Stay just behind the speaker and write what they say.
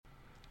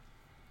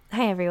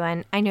Hi,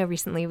 everyone. I know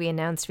recently we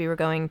announced we were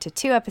going to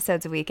 2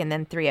 episodes a week and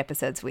then 3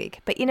 episodes a week.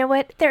 But you know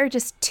what? There are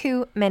just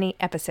too many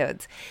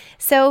episodes.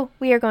 So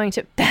we are going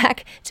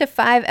back to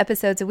 5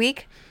 episodes a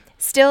week.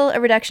 Still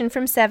a reduction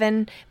from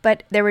 7,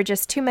 but there were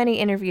just too many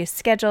interviews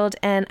scheduled,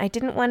 and I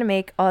didn't want to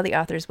make all the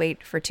authors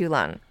wait for too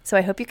long. So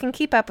I hope you can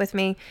keep up with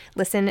me.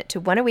 Listen to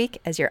 1 a week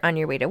as you're on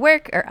your way to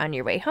work or on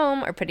your way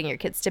home or putting your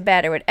kids to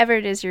bed or whatever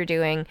it is you're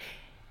doing.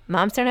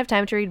 Moms Don't Have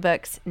Time to Read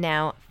Books,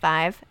 now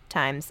 5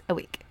 times a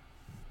week.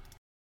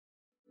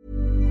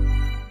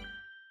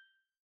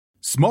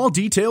 Small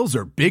details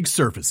are big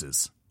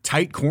surfaces.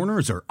 Tight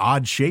corners are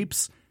odd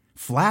shapes.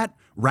 Flat,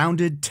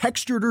 rounded,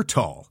 textured, or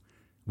tall.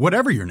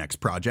 Whatever your next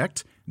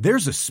project,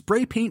 there's a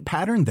spray paint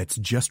pattern that's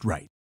just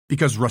right.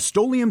 Because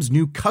Rust-Oleum's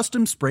new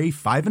Custom Spray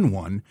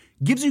 5-in-1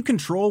 gives you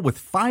control with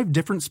 5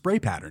 different spray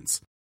patterns.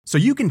 So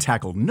you can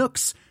tackle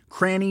nooks,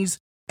 crannies,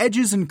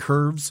 edges, and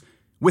curves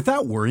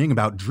without worrying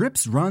about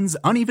drips, runs,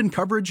 uneven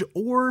coverage,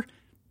 or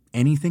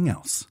anything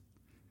else.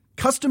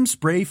 Custom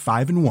Spray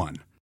 5-in-1.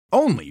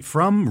 Only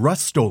from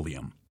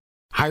Rust-Oleum.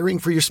 Hiring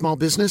for your small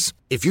business?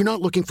 If you're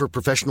not looking for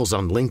professionals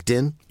on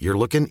LinkedIn, you're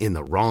looking in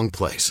the wrong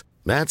place.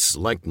 That's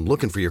like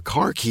looking for your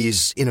car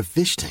keys in a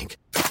fish tank.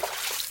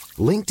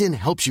 LinkedIn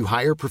helps you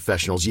hire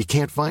professionals you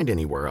can't find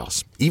anywhere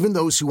else, even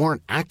those who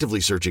aren't actively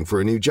searching for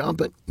a new job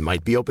but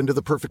might be open to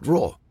the perfect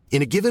role.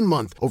 In a given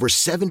month, over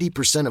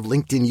 70% of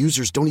LinkedIn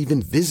users don't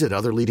even visit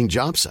other leading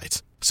job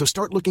sites. So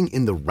start looking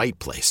in the right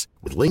place.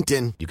 With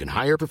LinkedIn, you can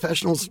hire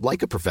professionals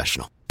like a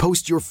professional.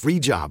 Post your free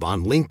job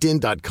on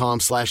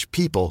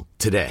linkedin.com/people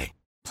today.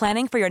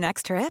 Planning for your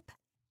next trip?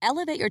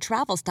 Elevate your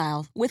travel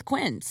style with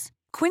Quince.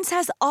 Quince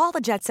has all the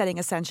jet-setting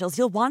essentials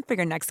you'll want for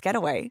your next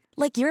getaway,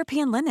 like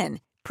European linen,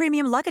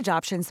 premium luggage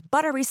options,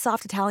 buttery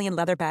soft Italian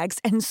leather bags,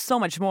 and so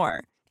much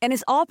more. And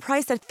is all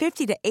priced at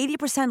 50 to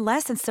 80%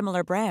 less than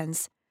similar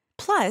brands.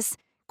 Plus,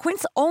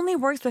 Quince only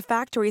works with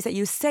factories that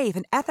use safe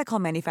and ethical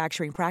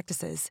manufacturing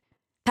practices.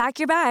 Pack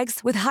your bags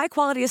with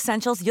high-quality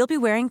essentials you'll be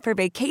wearing for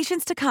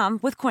vacations to come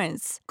with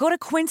Quince. Go to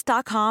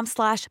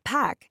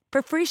quince.com/pack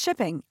for free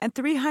shipping and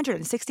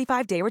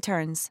 365-day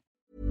returns.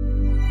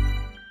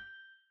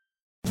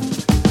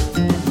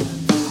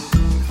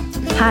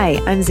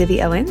 Hi, I'm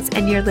Zibby Owens,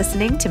 and you're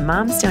listening to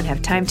Moms Don't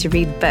Have Time to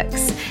Read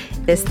Books.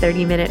 This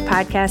 30-minute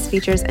podcast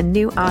features a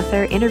new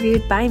author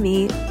interviewed by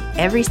me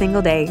every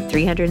single day,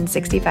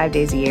 365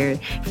 days a year,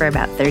 for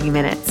about 30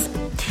 minutes.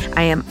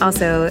 I am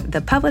also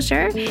the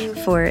publisher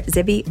for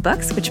Zibby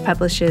Books, which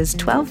publishes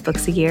 12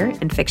 books a year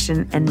in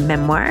fiction and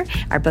memoir.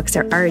 Our books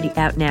are already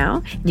out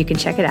now. You can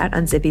check it out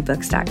on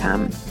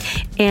zibbybooks.com.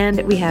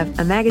 And we have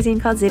a magazine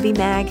called Zibby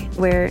Mag,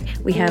 where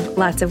we have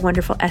lots of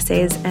wonderful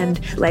essays and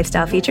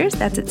lifestyle features.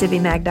 That's at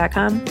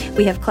zibbymag.com.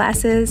 We have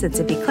classes at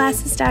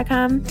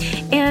zibbyclasses.com.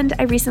 And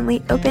I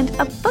recently opened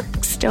a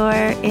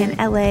bookstore in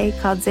LA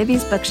called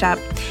Zibby's Bookshop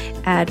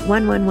at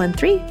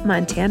 1113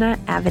 Montana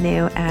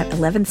Avenue at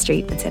 11th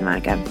Street in Santa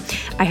Monica.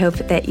 I hope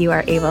that you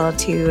are able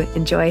to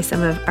enjoy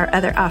some of our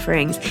other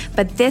offerings.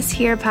 But this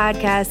here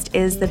podcast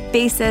is the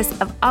basis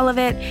of all of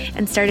it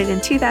and started in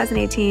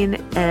 2018.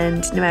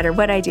 And no matter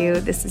what I do,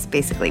 this is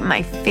basically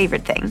my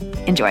favorite thing.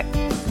 Enjoy.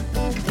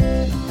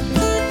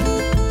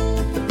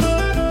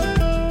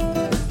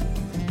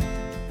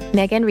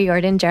 Meghan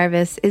Riordan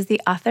Jarvis is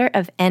the author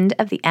of End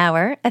of the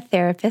Hour, a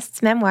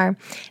therapist's memoir.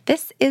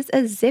 This is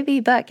a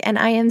Zibby book, and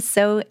I am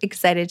so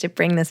excited to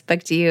bring this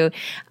book to you.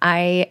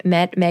 I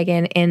met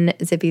Meghan in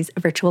Zibby's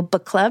virtual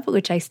book club,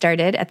 which I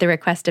started at the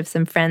request of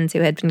some friends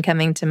who had been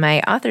coming to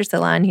my author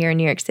salon here in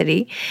New York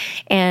City.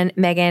 And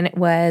Meghan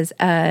was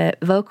a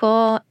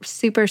vocal,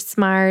 super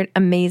smart,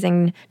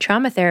 amazing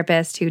trauma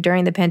therapist who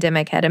during the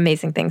pandemic had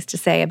amazing things to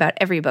say about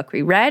every book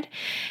we read.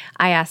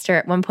 I asked her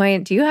at one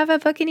point, "Do you have a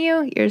book in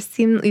you? You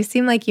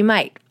seem like you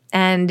might."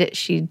 And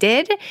she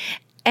did.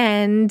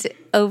 And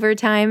over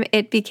time,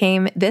 it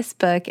became this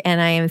book, and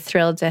I am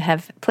thrilled to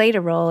have played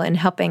a role in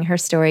helping her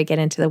story get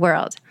into the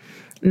world.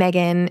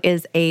 Meghan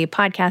is a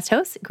podcast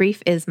host,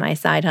 Grief is My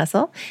Side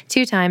Hustle,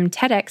 2-time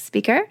TEDx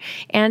speaker,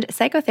 and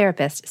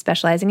psychotherapist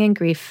specializing in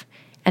grief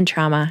and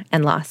trauma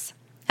and loss.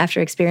 After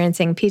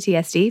experiencing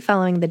PTSD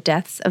following the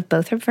deaths of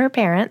both of her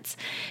parents,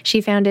 she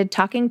founded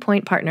Talking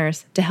Point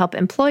Partners to help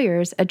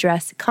employers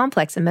address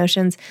complex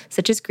emotions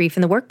such as grief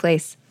in the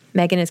workplace.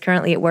 Meghan is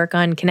currently at work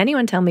on Can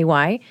Anyone Tell Me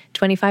Why?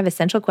 25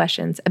 Essential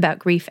Questions About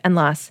Grief and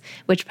Loss,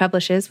 which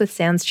publishes with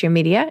Sounds True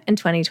Media in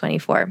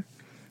 2024.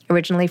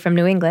 Originally from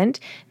New England,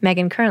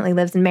 Meghan currently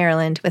lives in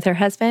Maryland with her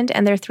husband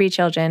and their 3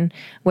 children,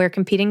 where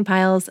competing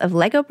piles of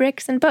Lego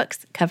bricks and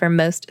books cover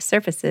most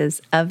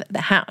surfaces of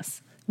the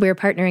house. We're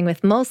partnering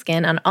with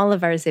Moleskine on all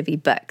of our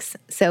Zibby books,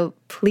 so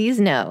please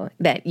know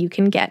that you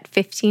can get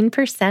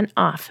 15%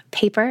 off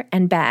paper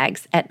and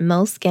bags at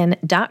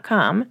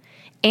moleskine.com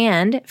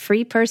and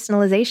free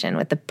personalization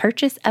with the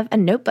purchase of a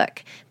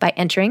notebook by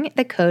entering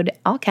the code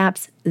all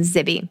caps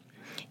Zibby.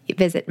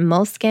 Visit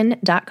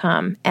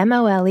moleskine.com,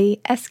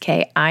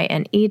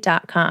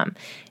 moleskine.com.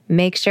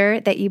 Make sure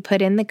that you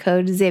put in the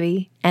code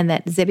Zibby and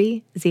that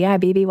Zibby,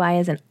 Z-I-B-B-Y,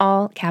 is in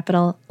all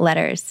capital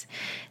letters.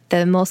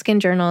 The Moleskine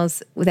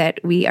journals that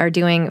we are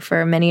doing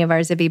for many of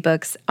our Zibby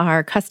books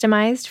are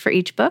customized for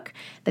each book.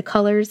 The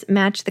colors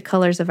match the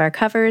colors of our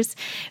covers.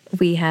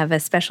 We have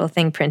a special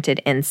thing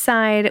printed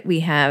inside.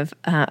 We have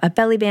a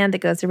belly band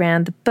that goes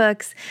around the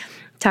books,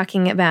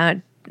 talking about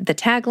the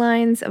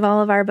taglines of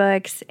all of our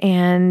books,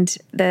 and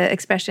the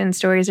expression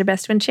stories are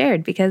best when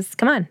shared, because,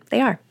 come on,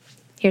 they are.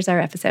 Here's our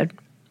episode.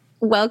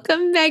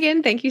 Welcome,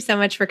 Meghan. Thank you so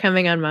much for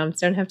coming on Moms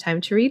Don't Have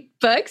Time to Read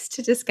Books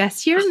to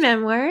discuss your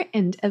memoir,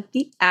 End of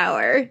the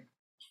Hour.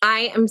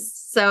 I am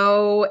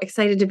so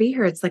excited to be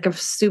here. It's like a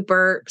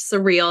super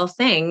surreal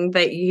thing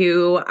that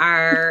you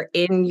are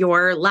in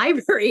your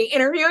library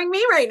interviewing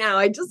me right now.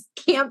 I just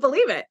can't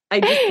believe it.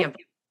 I just can't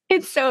believe it.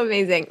 It's so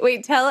amazing.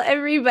 Wait, tell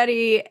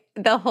everybody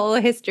the whole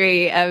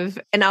history of,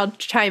 and I'll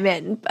chime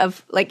in,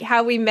 of like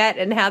how we met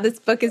and how this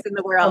book is in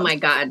the world. Oh my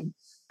God.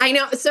 I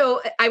know.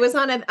 So I was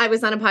on a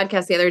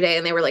podcast the other day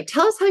and they were like,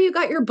 tell us how you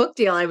got your book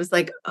deal. I was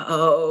like,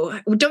 oh,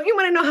 don't you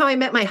want to know how I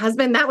met my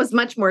husband? That was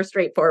much more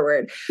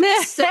straightforward.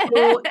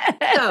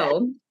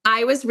 So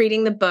I was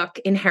reading the book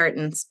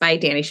Inheritance by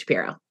Dani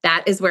Shapiro.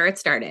 That is where it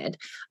started.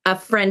 A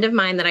friend of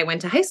mine that I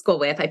went to high school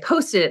with, I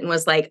posted it and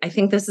was like, I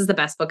think this is the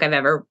best book I've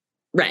ever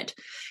read.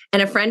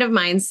 And a friend of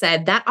mine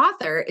said, that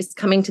author is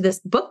coming to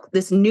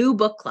this new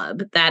book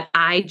club that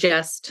I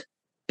just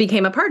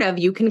became a part of.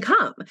 You can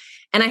come.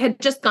 And I had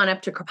just gone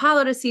up to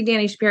Crapalo to see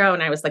Dani Shapiro.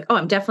 And I was like, oh,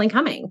 I'm definitely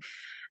coming.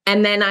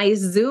 And then I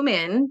zoom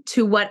in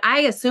to what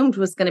I assumed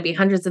was going to be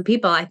hundreds of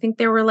people. I think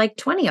there were like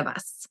 20 of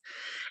us.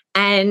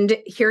 And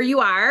here you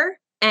are.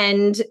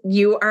 And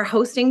you are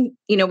hosting,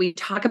 we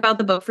talk about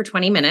the book for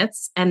 20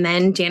 minutes. And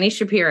then Dani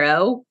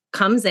Shapiro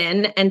comes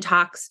in and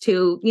talks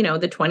to,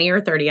 the 20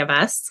 or 30 of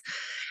us.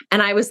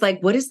 And I was like,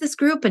 what is this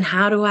group and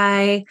how do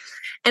I?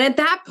 And at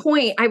that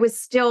point, I was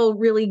still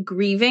really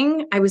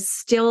grieving. I was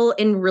still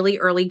in really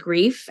early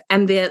grief.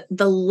 And the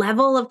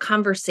level of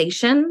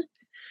conversation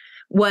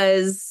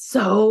was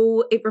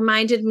it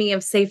reminded me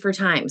of safer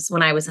times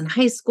when I was in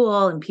high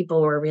school and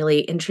people were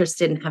really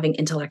interested in having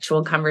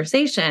intellectual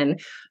conversation.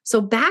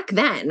 So back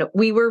then,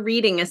 we were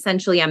reading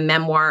essentially a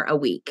memoir a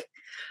week.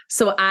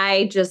 So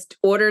I just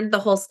ordered the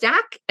whole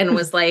stack and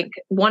was like,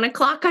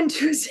 1:00 on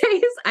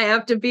Tuesdays, I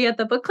have to be at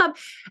the book club.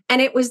 And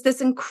it was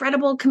this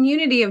incredible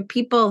community of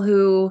people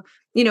who,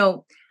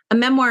 a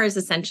memoir is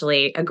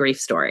essentially a grief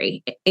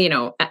story,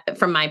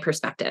 from my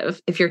perspective.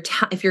 If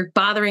you're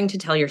bothering to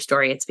tell your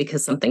story, it's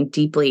because something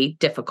deeply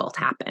difficult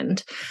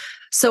happened.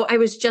 So I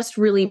was just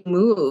really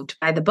moved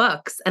by the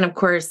books. And of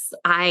course,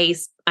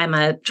 I'm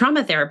a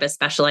trauma therapist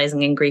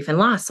specializing in grief and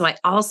loss. So I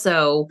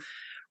also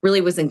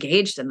really was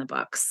engaged in the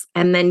books.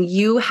 And then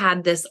you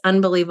had this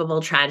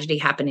unbelievable tragedy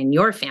happen in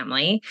your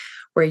family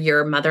where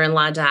your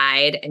mother-in-law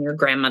died and your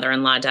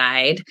grandmother-in-law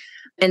died.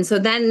 And so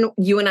then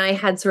you and I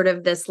had sort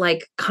of this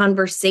like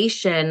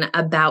conversation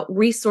about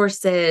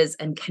resources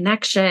and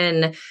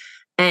connection.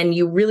 And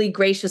you really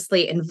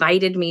graciously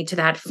invited me to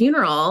that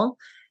funeral,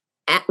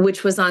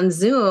 which was on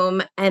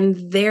Zoom. And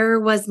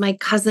there was my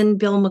cousin,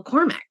 Bill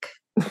McCormick.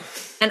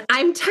 And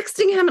I'm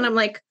texting him and I'm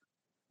like,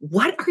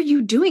 what are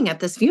you doing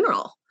at this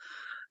funeral?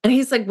 And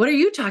he's like, what are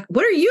you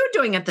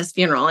doing at this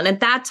funeral? And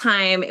at that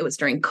time, it was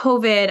during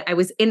COVID. I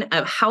was in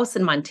a house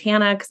in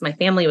Montana because my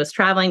family was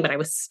traveling, but I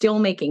was still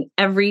making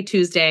every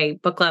Tuesday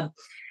book club.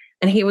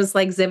 And he was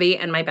like, Zibby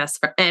and my best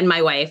friend and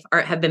my wife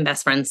have been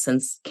best friends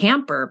since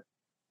camp or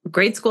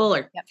grade school.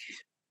 Yep.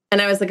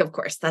 And I was like, of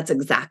course, that's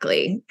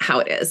exactly how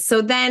it is.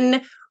 So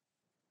then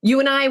you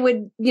and I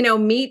would,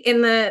 meet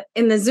in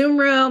the Zoom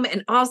room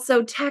and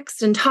also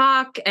text and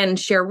talk and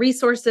share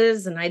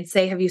resources. And I'd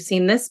say, have you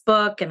seen this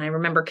book? And I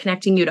remember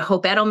connecting you to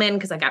Hope Edelman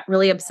because I got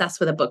really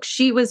obsessed with a book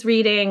she was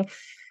reading.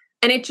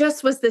 And it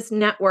just was this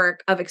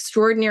network of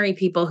extraordinary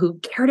people who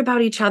cared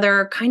about each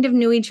other, kind of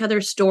knew each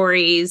other's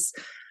stories,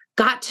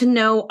 got to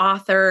know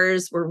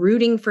authors, were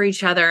rooting for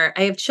each other.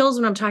 I have chills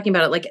when I'm talking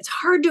about it. Like, it's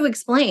hard to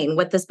explain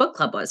what this book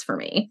club was for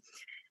me.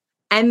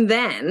 And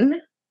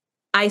then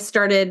I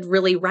started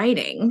really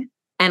writing,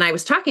 and I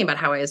was talking about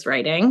how I was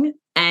writing,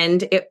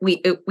 and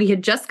we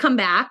had just come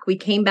back. We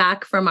came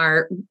back from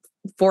our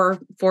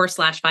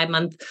 4/5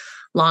 month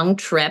long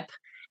trip,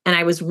 and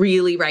I was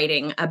really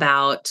writing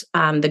about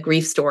the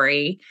grief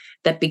story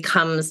that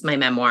becomes my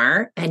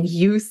memoir. And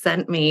you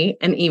sent me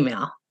an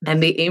email,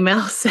 and the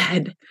email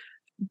said,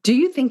 "Do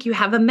you think you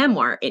have a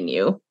memoir in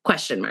you?" ?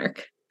 And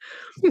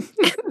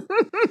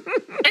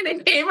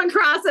it came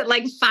across at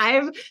like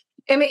 5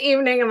 in the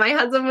evening and my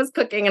husband was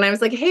cooking and I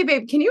was like, hey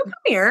babe, can you come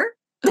here?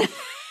 And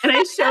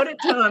I showed it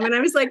to him and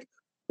I was like,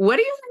 what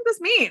do you think this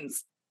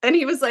means? And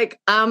he was like,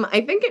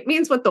 I think it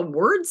means what the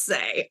words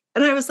say.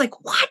 And I was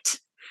like, what?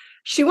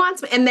 She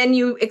wants me. And then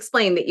you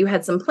explained that you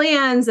had some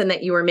plans and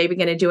that you were maybe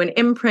going to do an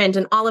imprint,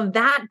 and all of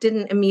that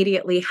didn't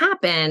immediately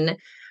happen.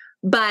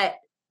 But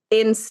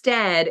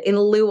instead, in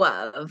lieu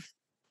of,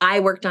 I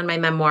worked on my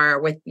memoir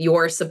with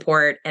your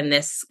support and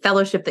this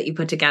fellowship that you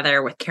put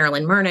together with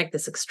Carolyn Murnick,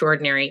 this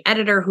extraordinary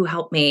editor who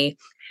helped me.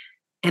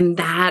 And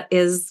that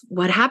is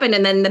what happened.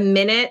 And then the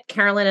minute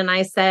Carolyn and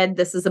I said,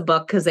 this is a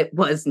book, because it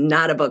was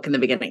not a book in the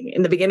beginning.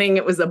 In the beginning,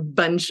 it was a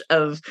bunch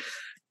of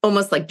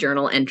almost like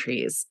journal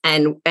entries.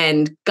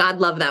 And God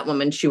love that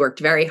woman. She worked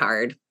very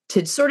hard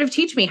to sort of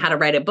teach me how to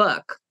write a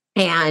book.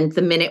 And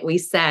the minute we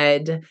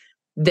said,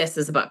 this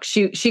is a book,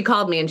 she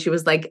called me and she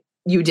was like,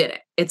 you did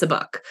it. It's a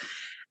book.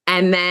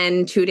 And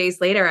then 2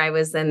 days later, I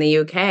was in the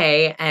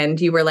UK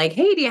and you were like,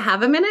 hey, do you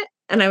have a minute?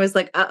 And I was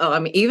like, uh-oh,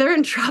 I'm either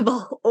in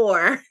trouble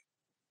or,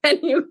 and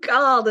you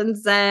called and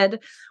said,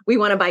 we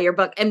want to buy your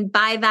book. And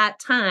by that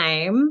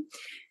time,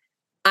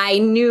 I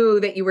knew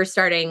that you were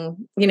starting,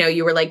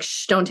 you were like,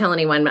 shh, don't tell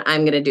anyone,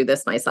 I'm going to do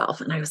this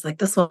myself. And I was like,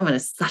 this woman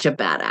is such a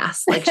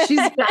badass. Like she's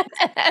got,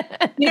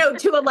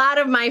 to a lot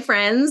of my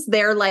friends,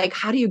 they're like,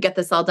 how do you get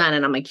this all done?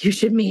 And I'm like, you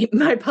should meet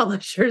my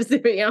publisher,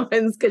 Zibby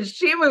Owens, because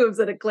she moves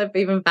at a clip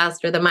even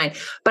faster than mine.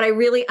 But I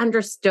really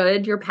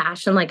understood your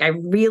passion. Like I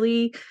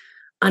really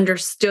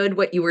understood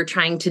what you were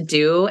trying to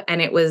do.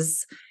 And it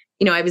was,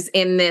 I was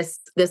in this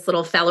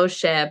little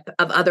fellowship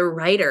of other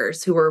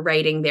writers who were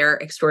writing their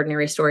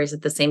extraordinary stories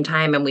at the same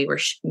time. And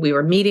we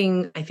were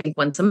meeting, I think,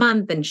 once a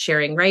month and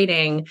sharing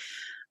writing.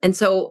 And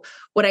so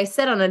what I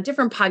said on a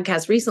different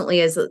podcast recently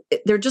is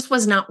there just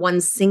was not one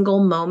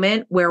single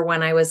moment where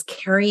when I was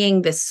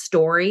carrying this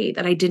story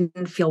that I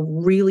didn't feel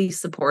really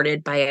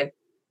supported by a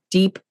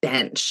deep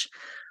bench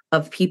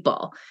of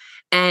people.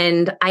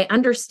 And I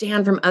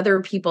understand from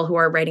other people who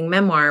are writing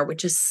memoir,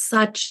 which is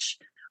such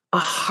a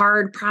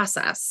hard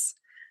process,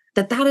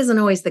 that isn't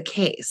always the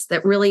case,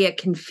 that really it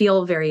can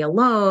feel very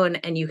alone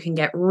and you can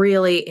get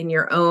really in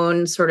your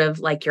own sort of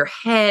like your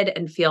head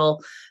and feel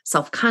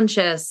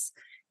self-conscious.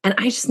 And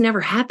I just never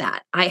had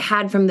that. I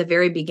had from the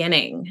very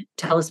beginning,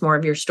 tell us more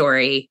of your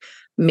story,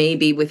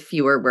 maybe with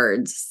fewer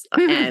words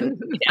and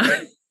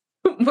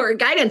more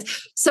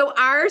guidance. So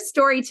our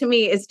story to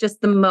me is just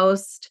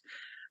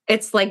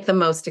it's like the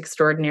most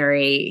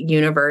extraordinary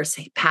universe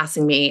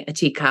passing me a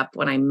teacup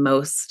when I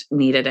most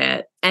needed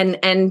it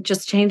and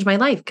just changed my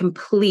life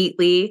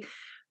completely,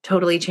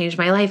 totally changed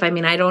my life. I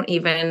mean, I don't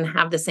even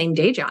have the same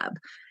day job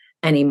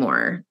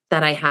anymore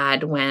that I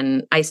had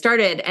when I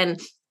started. And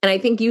I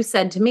think you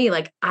said to me,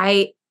 like,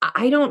 I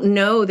don't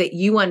know that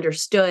you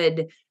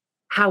understood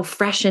how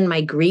fresh in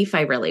my grief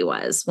I really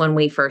was when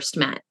we first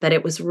met, that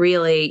it was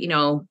really,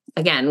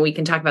 again, we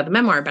can talk about the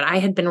memoir, but I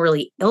had been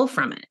really ill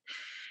from it.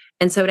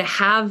 And so to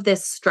have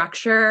this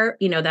structure,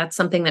 that's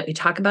something that we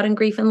talk about in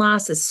grief and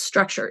loss, is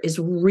structure is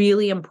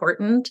really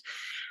important.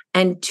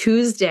 And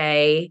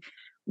Tuesday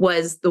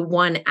was the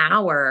 1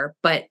 hour,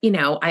 but,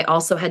 I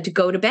also had to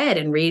go to bed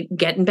and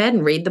get in bed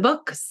and read the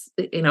book because,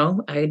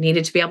 I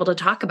needed to be able to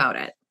talk about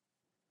it.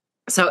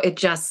 So it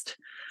just,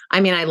 I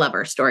love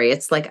our story.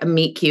 It's like a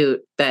meet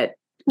cute that,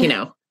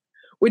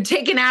 would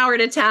take an hour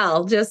to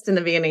tell just in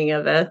the beginning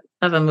of a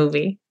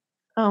movie.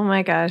 Oh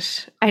my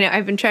gosh. I know.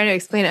 I've been trying to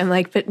explain it. I'm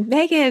like, but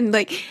Meghan,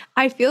 like,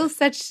 I feel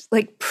such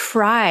like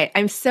pride.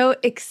 I'm so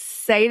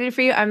excited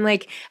for you. I'm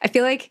like, I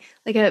feel like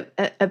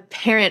a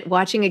parent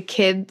watching a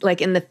kid like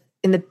in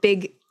the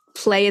big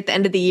play at the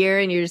end of the year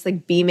and you're just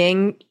like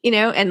beaming,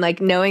 and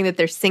like knowing that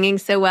they're singing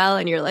so well.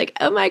 And you're like,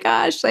 oh my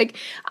gosh, like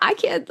I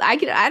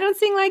don't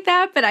sing like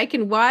that, but I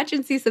can watch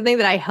and see something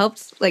that I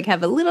helped like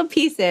have a little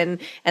piece in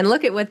and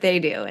look at what they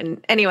do.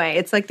 And anyway,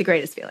 it's like the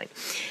greatest feeling.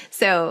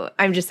 So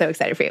I'm just so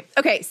excited for you.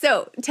 Okay.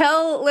 So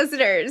tell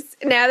listeners,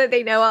 now that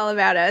they know all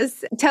about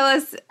us, tell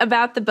us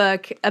about the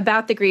book,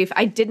 about the grief.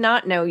 I did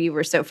not know you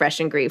were so fresh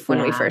in grief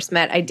when we first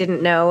met. I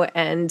didn't know.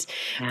 And,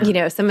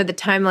 some of the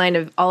timeline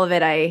of all of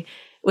it, I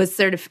was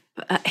sort of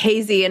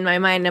hazy in my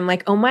mind. I'm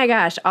like, oh my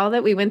gosh, all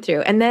that we went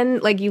through. And then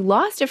like you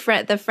lost a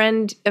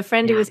friend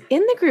who was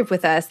in the group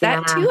with us.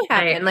 That too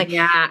happened.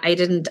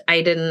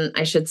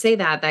 I should say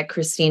that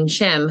Christine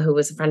Shim, who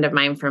was a friend of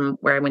mine from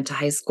where I went to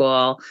high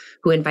school,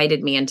 who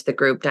invited me into the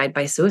group, died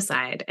by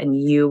suicide.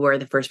 And you were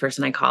the first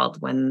person I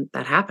called when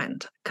that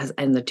happened.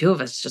 And the two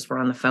of us just were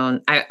on the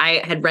phone.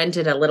 I had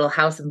rented a little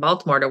house in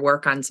Baltimore to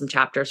work on some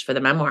chapters for the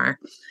memoir.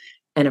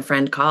 And a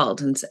friend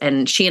called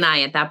and she and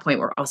I at that point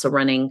were also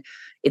running,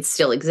 it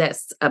still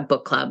exists, a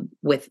book club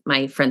with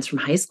my friends from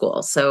high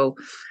school. So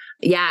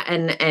yeah.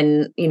 And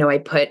I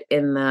put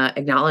in the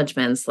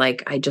acknowledgements,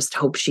 like, I just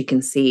hope she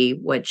can see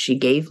what she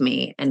gave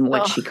me and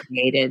what she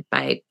created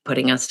by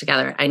putting us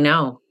together. I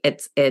know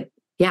it's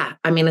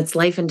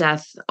life and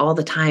death all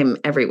the time,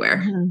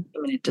 everywhere.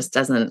 Mm-hmm. It just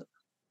doesn't.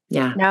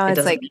 Yeah. Now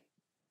it's like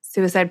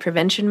Suicide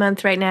Prevention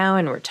Month right now,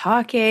 and we're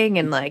talking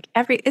and like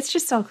it's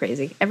just all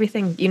crazy.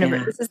 Everything universe.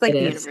 Yeah, this is like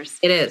the universe.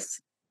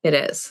 It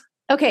is.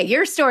 Okay,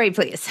 your story,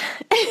 please.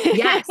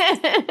 Yes.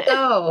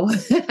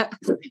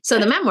 So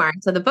the memoir,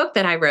 so the book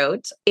that I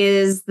wrote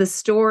is the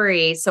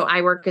story. So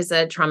I work as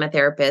a trauma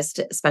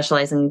therapist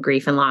specializing in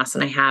grief and loss,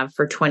 and I have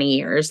for 20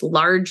 years,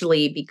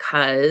 largely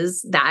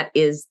because that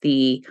is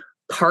the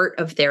part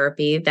of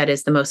therapy that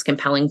is the most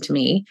compelling to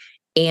me.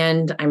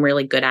 And I'm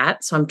really good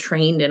at. So I'm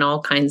trained in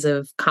all kinds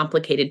of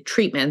complicated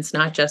treatments,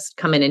 not just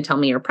come in and tell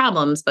me your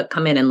problems, but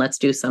come in and let's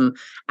do some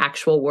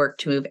actual work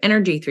to move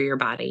energy through your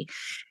body.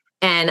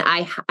 And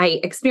I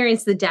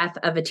experienced the death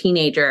of a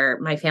teenager.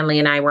 My family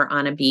and I were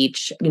on a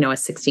beach. A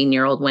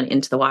 16-year-old went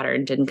into the water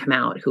and didn't come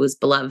out, who was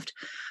beloved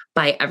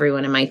by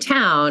everyone in my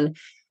town.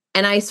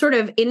 And I sort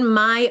of, in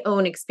my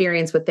own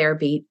experience with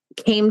therapy,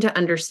 came to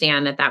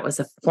understand that that was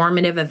a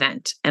formative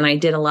event. And I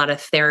did a lot of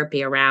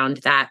therapy around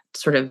that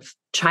sort of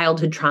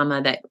childhood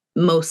trauma that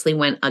mostly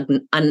went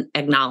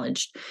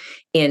unacknowledged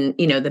in,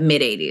 the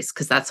mid 80s,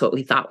 because that's what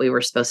we thought we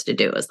were supposed to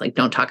do, is like,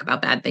 don't talk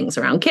about bad things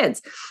around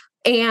kids.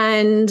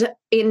 And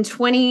in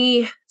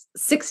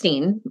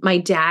 2016, my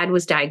dad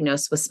was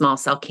diagnosed with small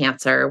cell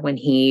cancer when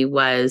he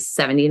was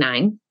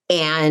 79.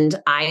 And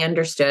I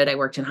understood, I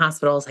worked in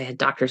hospitals, I had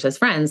doctors as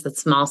friends, that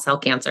small cell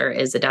cancer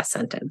is a death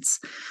sentence.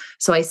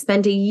 So I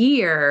spent a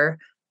year,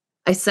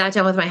 I sat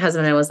down with my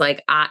husband and was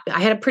like, I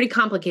had a pretty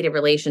complicated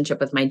relationship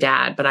with my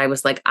dad, but I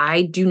was like,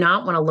 I do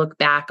not want to look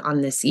back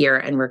on this year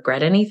and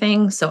regret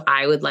anything. So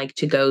I would like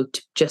to go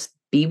to just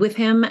be with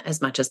him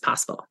as much as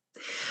possible.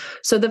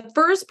 So the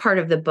first part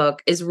of the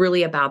book is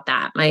really about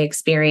that, my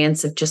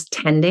experience of just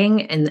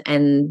tending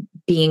and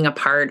being a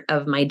part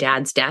of my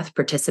dad's death,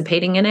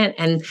 participating in it.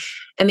 And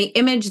the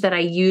image that I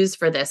use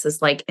for this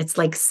is like, it's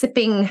like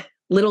sipping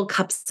little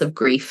cups of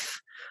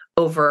grief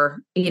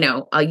over,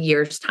 a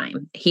year's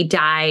time. He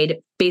died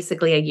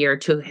basically a year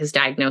to his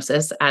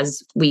diagnosis,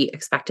 as we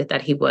expected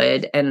that he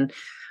would. And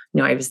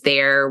I was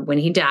there when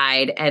he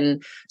died.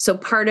 And so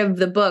part of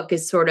the book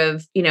is sort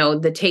of,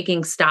 the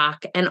taking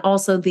stock and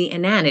also the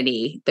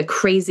inanity, the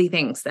crazy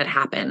things that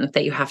happen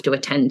that you have to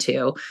attend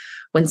to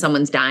when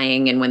someone's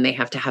dying and when they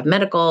have to have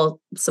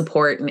medical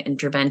support and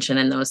intervention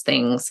and those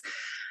things.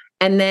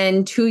 And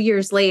then 2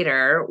 years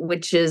later,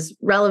 which is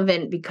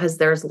relevant because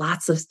there's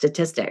lots of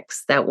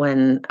statistics that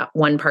when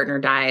one partner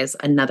dies,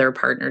 another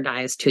partner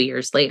dies 2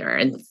 years later.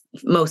 And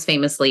most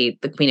famously,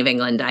 the Queen of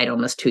England died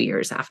almost 2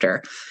 years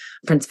after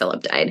Prince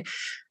Philip died.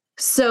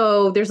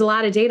 So there's a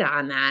lot of data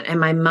on that. And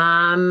my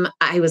mom,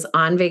 I was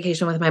on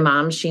vacation with my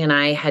mom. She and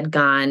I had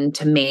gone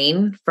to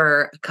Maine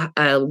for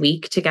a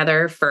week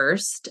together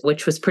first,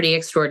 which was pretty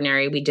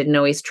extraordinary. We didn't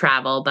always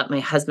travel, but my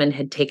husband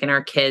had taken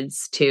our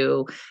kids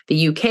to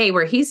the UK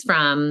where he's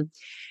from.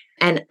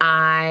 And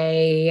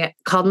I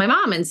called my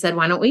mom and said,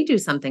 why don't we do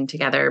something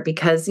together?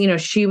 Because,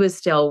 she was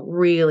still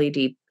really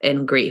deep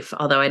in grief,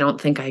 although I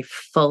don't think I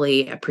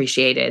fully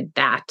appreciated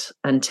that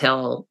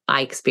until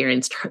I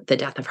experienced the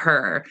death of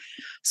her.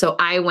 So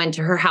I went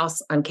to her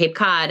house on Cape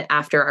Cod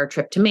after our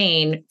trip to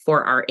Maine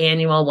for our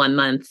annual 1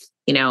 month,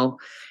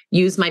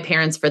 use my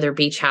parents for their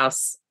beach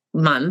house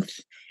month.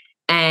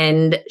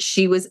 And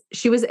she was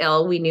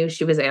ill. We knew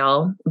she was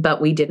ill,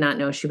 but we did not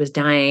know she was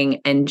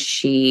dying. And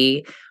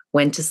she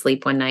went to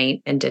sleep one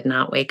night and did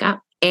not wake up.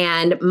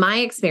 And my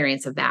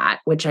experience of that,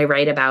 which I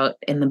write about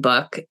in the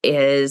book,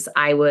 is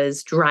I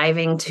was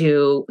driving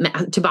to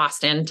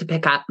Boston to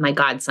pick up my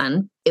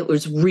godson. It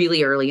was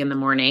really early in the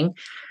morning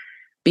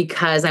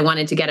because I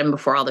wanted to get him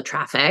before all the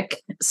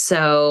traffic.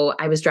 So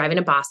I was driving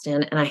to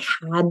Boston and I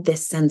had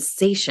this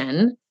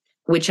sensation,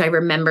 which I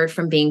remembered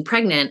from being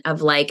pregnant,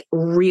 of like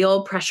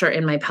real pressure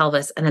in my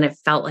pelvis. And then it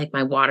felt like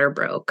my water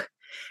broke.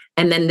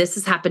 And then this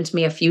has happened to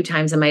me a few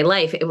times in my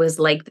life. It was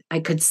like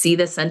I could see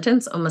the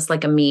sentence almost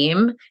like a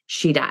meme.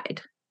 She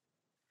died.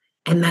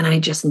 And then I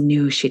just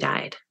knew she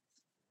died.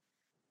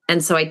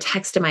 And so I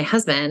texted my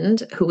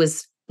husband, who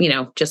was,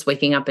 just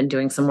waking up and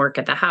doing some work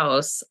at the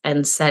house,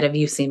 and said, have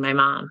you seen my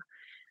mom?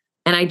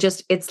 And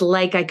it's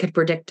like I could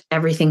predict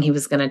everything he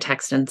was going to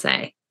text and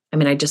say. I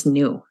mean, I just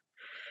knew.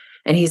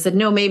 And he said,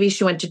 no, maybe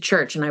she went to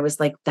church. And I was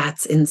like,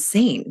 that's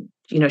insane.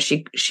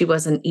 She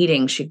wasn't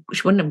eating. She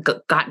wouldn't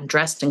have gotten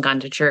dressed and gone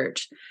to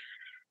church.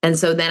 And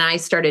so then I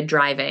started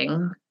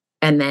driving,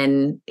 and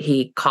then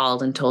he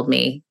called and told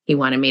me he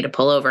wanted me to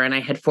pull over. And I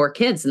had 4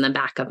 kids in the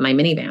back of my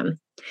minivan.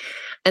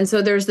 And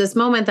so there's this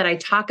moment that I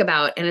talk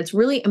about, and it's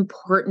really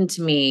important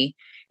to me.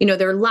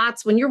 There are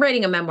lots, when you're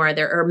writing a memoir,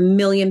 there are a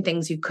million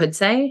things you could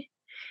say.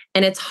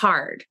 And it's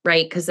hard,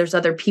 right? Because there's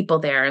other people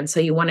there. And so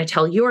you want to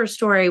tell your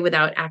story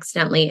without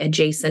accidentally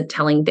adjacent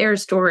telling their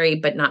story,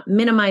 but not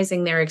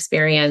minimizing their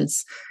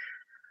experience.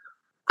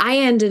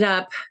 I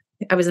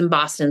was in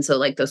Boston. So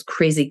like those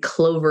crazy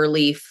clover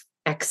leaf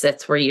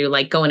exits where you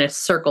like go in a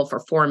circle for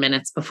 4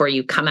 minutes before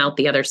you come out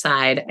the other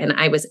side. And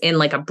I was in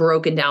like a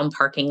broken down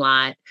parking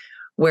lot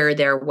where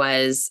there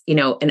was,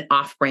 an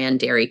off-brand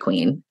Dairy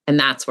Queen. And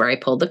that's where I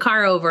pulled the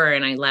car over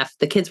and I left.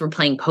 The kids were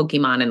playing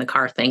Pokemon in the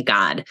car, thank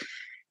God.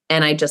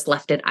 And I just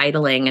left it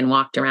idling and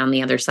walked around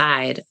the other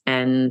side.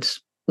 And,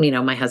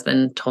 my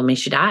husband told me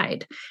she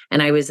died.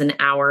 And I was an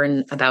hour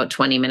and about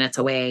 20 minutes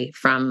away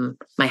from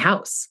my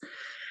house.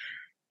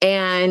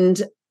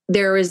 And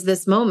there is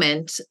this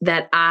moment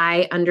that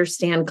I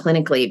understand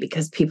clinically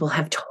because people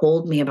have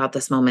told me about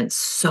this moment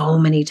so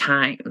many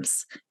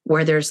times,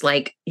 where there's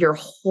like your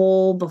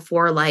whole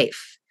before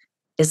life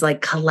is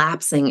like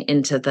collapsing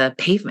into the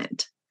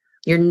pavement.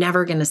 You're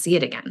never going to see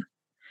it again.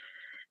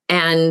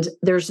 And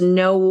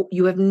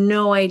you have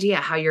no idea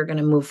how you're going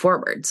to move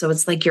forward. So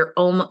it's like your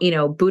own,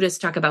 Buddhists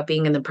talk about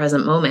being in the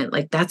present moment.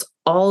 Like that's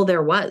all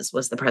there was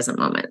the present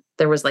moment.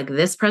 There was like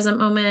this present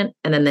moment,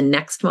 and then the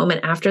next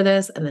moment after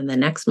this, and then the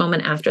next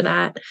moment after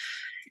that.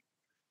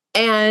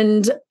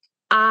 And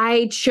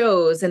I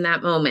chose in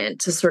that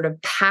moment to sort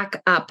of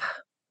pack up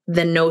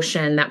the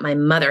notion that my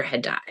mother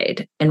had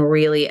died and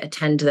really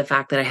attend to the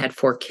fact that I had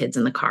 4 kids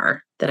in the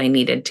car that I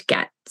needed to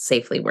get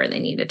safely where they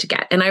needed to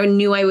get. And I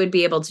knew I would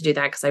be able to do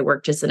that because I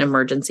worked as an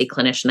emergency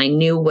clinician. I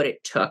knew what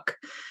it took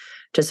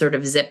to sort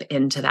of zip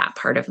into that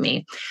part of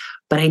me,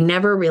 but I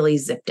never really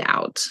zipped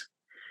out.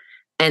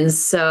 And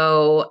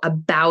so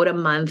about a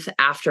month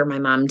after my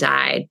mom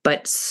died,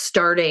 but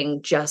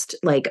starting just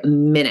like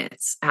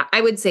minutes,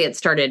 I would say it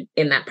started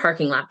in that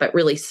parking lot, but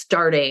really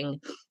starting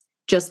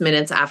just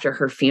minutes after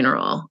her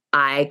funeral,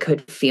 I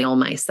could feel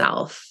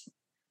myself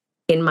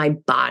in my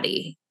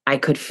body. I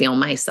could feel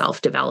myself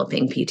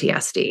developing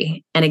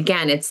PTSD. And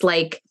again, it's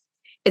like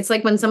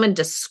when someone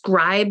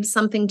describes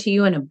something to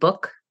you in a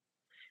book,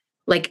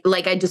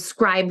 like I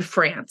described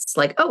France,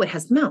 like, oh, it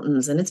has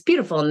mountains and it's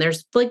beautiful and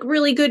there's like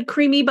really good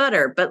creamy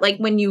butter. But like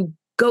when you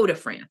go to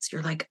France,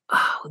 you're like,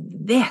 oh,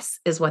 this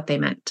is what they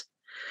meant.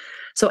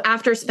 So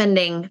after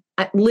spending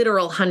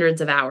literal hundreds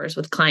of hours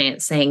with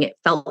clients saying it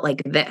felt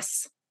like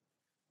this,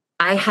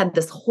 I had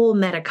this whole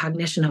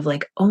metacognition of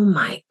like, oh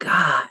my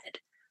God,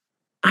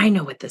 I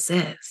know what this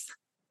is.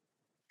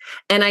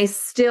 And I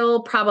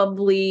still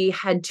probably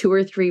had 2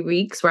 or 3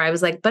 weeks where I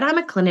was like, but I'm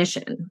a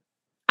clinician.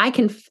 I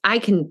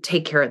can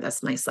take care of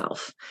this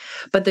myself.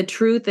 But the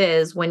truth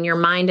is, when your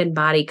mind and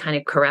body kind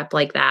of corrupt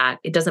like that,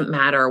 it doesn't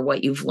matter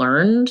what you've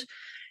learned.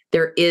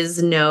 There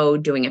is no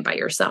doing it by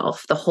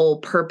yourself. The whole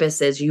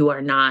purpose is you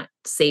are not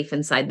safe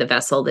inside the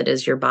vessel that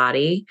is your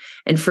body.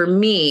 And for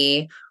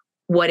me,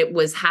 what it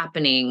was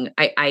happening,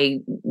 I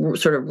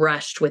sort of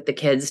rushed with the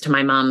kids to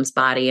my mom's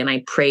body and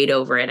I prayed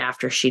over it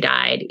after she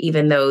died,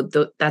 even though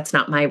that's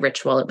not my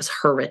ritual, it was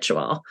her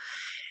ritual.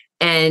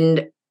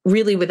 And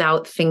really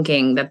without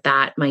thinking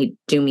that might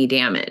do me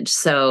damage.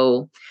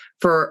 So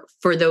for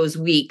those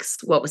weeks,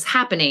 what was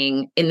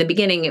happening in the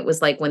beginning, it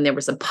was like when there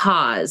was a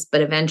pause,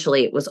 but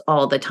eventually it was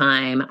all the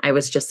time. I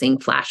was just seeing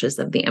flashes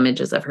of the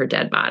images of her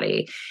dead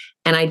body.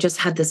 And I just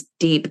had this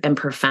deep and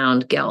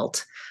profound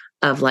guilt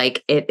of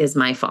like, it is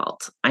my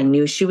fault. I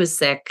knew she was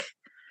sick.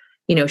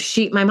 You know,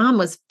 my mom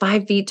was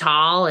 5 feet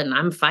tall and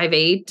I'm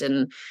 5'8",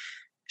 and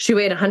she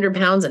weighed 100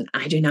 pounds and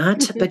I do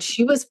not, but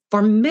she was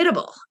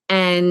formidable.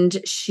 And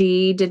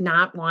she did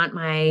not want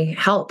my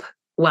help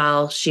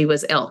while she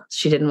was ill.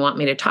 She didn't want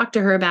me to talk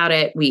to her about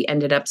it. We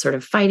ended up sort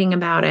of fighting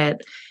about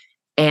it.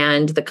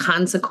 And the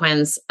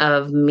consequence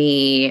of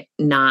me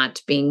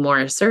not being more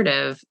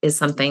assertive is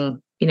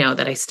something, you know,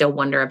 that I still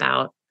wonder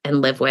about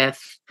and live with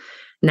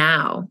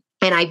now.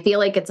 And I feel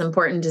like it's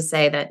important to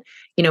say that,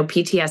 you know,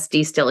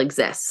 PTSD still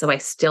exists. So I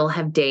still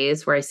have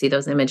days where I see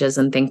those images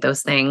and think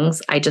those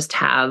things. I just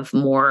have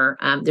more,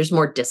 there's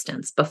more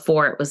distance.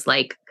 Before it was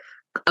like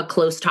a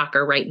close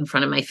talker right in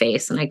front of my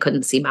face and I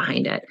couldn't see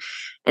behind it.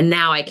 And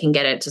now I can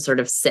get it to sort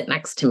of sit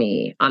next to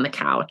me on the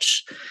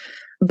couch.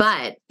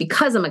 But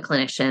because I'm a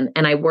clinician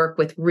and I work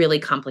with really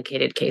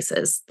complicated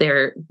cases,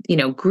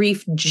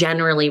 grief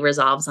generally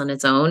resolves on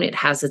its own. It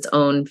has its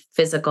own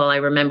physical. I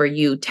remember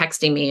you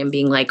texting me and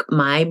being like,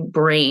 my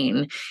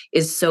brain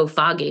is so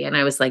foggy. And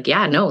I was like,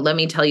 yeah, no, let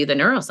me tell you the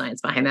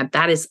neuroscience behind that.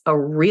 That is a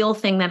real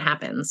thing that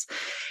happens.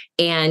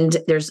 And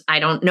I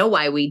don't know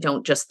why we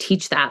don't just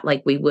teach that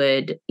like we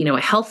would, you know,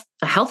 a health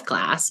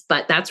class,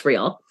 but that's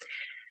real.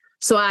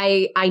 So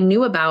I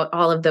knew about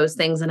all of those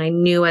things. And I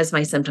knew as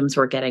my symptoms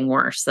were getting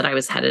worse that I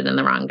was headed in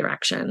the wrong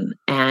direction.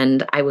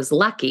 And I was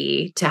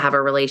lucky to have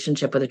a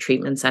relationship with a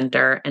treatment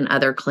center and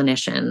other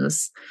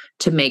clinicians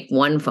to make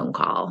one phone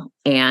call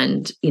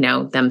and, you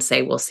know, them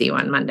say, we'll see you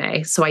on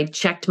Monday. So I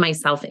checked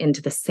myself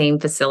into the same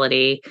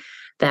facility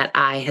that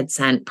I had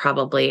sent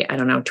probably,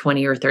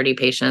 20 or 30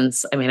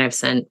 patients. I mean, I've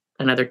sent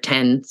another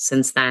 10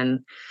 since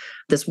then.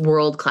 This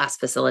world-class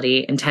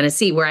facility in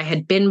Tennessee where I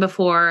had been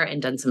before and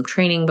done some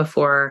training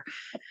before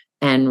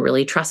and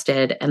really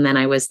trusted. And then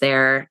I was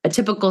there. A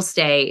typical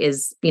stay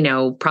is, you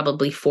know,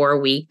 probably 4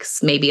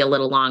 weeks, maybe a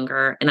little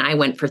longer. And I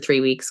went for 3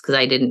 weeks because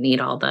I didn't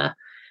need all the,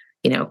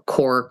 you know,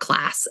 core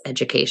class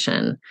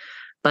education.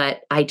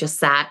 But I just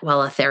sat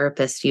while a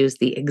therapist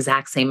used the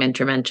exact same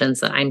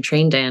interventions that I'm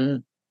trained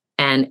in.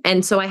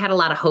 And so I had a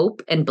lot of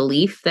hope and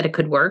belief that it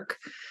could work.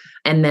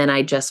 And then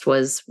I just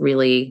was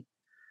really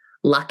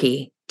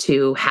lucky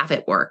to have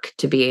it work,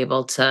 to be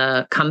able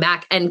to come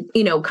back. And,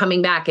 you know,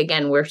 coming back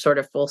again, we're sort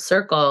of full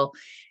circle.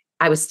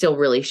 I was still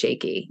really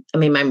shaky. I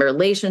mean, my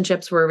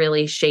relationships were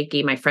really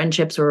shaky. My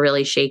friendships were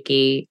really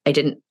shaky. I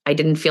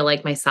didn't feel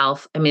like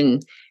myself. I mean,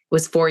 it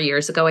was 4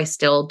 years ago. I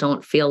still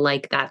don't feel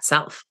like that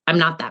self. I'm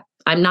not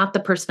the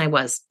person I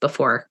was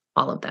before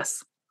all of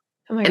this.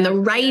 Oh my God.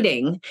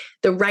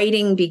 The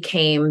writing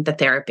became the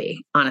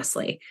therapy,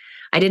 honestly.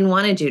 I didn't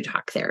want to do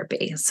talk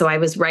therapy. So I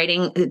was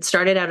writing, it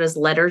started out as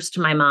letters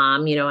to my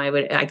mom. You know,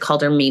 I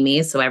called her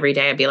Mimi. So every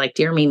day I'd be like,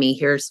 dear Mimi,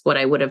 here's what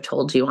I would have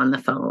told you on the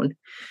phone.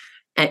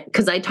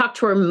 Because I talked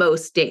to her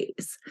most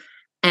days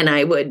and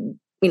I would,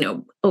 you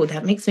know, oh,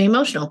 that makes me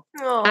emotional.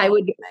 Oh,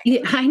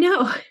 I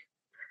know.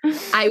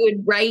 I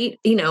would write,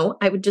 you know,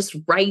 I would just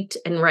write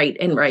and write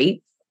and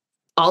write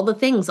all the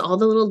things, all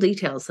the little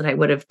details that I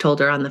would have told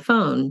her on the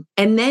phone.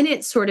 And then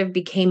it sort of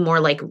became more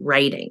like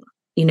writing.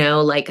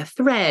 like a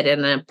thread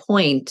and a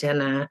point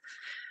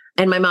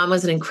and my mom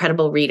was an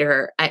incredible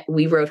reader.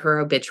 We wrote her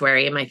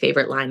obituary, and my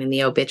favorite line in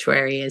the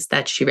obituary is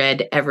that she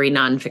read every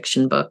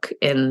nonfiction book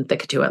in the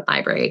Katuitt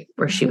Library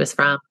where she was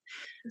from.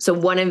 So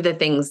one of the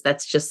things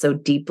that's just so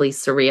deeply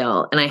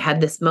surreal, and I had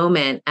this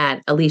moment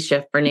at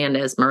Alicia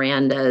Fernandez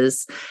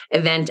Miranda's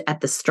event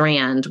at the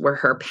Strand where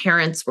her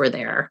parents were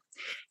there,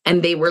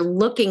 and they were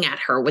looking at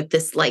her with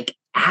this like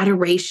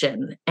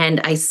adoration.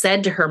 And I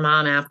said to her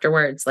mom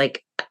afterwards,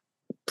 like,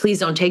 please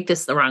don't take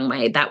this the wrong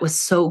way. That was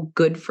so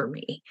good for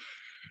me.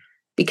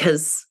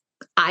 Because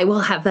I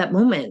will have that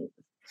moment,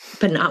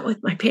 but not with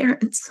my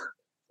parents.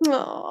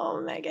 Oh,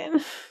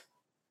 Meghan.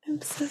 I'm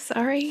so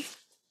sorry.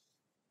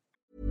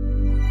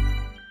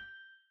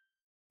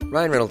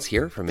 Ryan Reynolds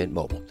here from Mint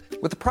Mobile.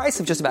 With the price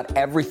of just about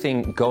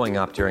everything going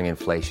up during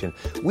inflation,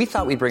 we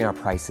thought we'd bring our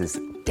prices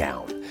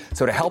down.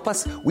 So to help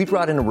us, we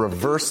brought in a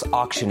reverse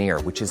auctioneer,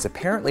 which is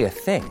apparently a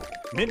thing.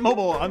 Mint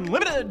Mobile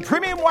Unlimited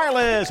Premium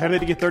Wireless. How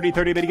to get 30,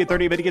 30, bit to get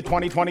 30, bit to get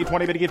 20, 20,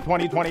 20, bit to get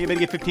 20, 20, bit to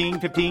get 15,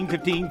 15,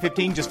 15,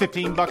 15, just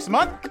 $15 a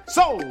month?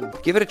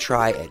 Sold! Give it a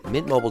try at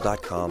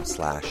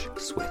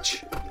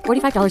mintmobile.com/switch.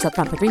 $45 up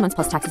front for 3 months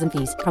plus taxes and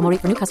fees. Promo rate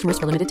for new customers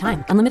for limited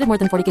time. Unlimited more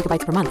than 40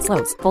 gigabytes per month.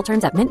 Slows full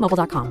terms at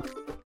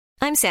mintmobile.com.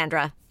 I'm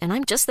Sandra, and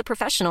I'm just the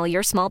professional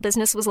your small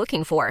business was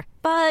looking for.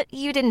 But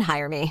you didn't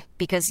hire me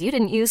because you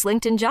didn't use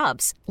LinkedIn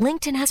Jobs.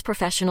 LinkedIn has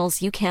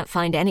professionals you can't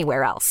find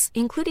anywhere else,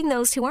 including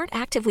those who aren't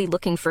actively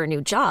looking for a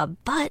new job,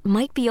 but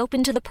might be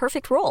open to the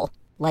perfect role,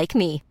 like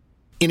me.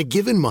 In a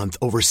given month,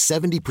 over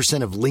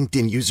 70% of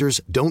LinkedIn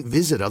users don't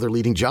visit other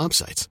leading job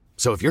sites.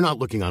 So if you're not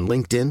looking on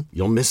LinkedIn,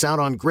 you'll miss out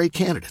on great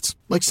candidates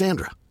like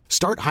Sandra.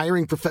 Start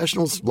hiring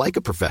professionals like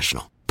a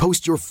professional.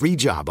 Post your free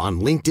job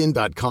on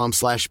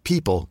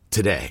linkedin.com/people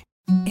today.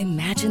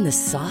 Imagine the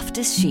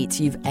softest sheets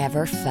you've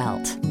ever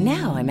felt.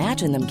 Now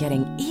imagine them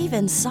getting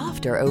even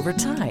softer over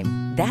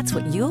time. That's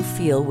what you'll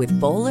feel with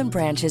Boll &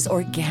 Branch's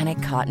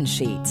organic cotton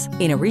sheets.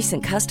 In a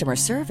recent customer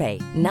survey,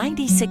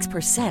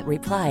 96%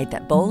 replied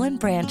that Boll &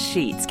 Branch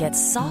sheets get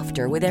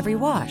softer with every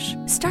wash.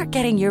 Start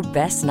getting your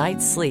best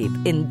night's sleep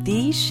in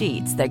these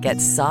sheets that get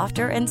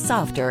softer and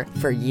softer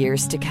for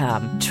years to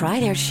come. Try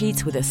their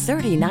sheets with a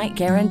 30-night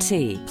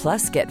guarantee.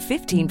 Plus, get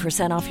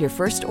 15% off your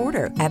first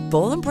order at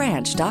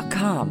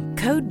bollandbranch.com.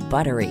 Code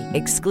BUTTERY.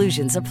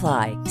 Exclusions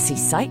apply. See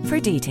site for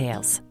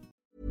details.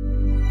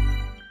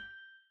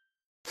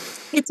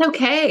 It's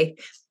okay.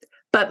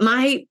 But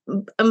my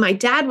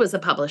dad was a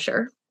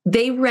publisher.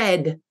 They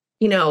read,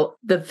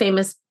 the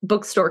famous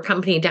bookstore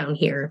company down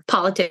here,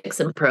 Politics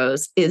and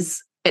Prose,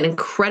 is an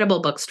incredible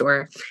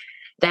bookstore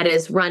that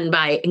is run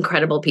by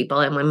incredible people.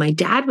 And when my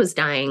dad was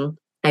dying,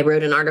 I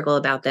wrote an article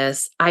about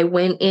this. I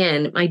went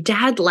in, my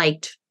dad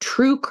liked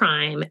true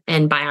crime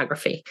and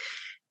biography.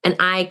 And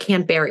I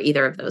can't bear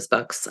either of those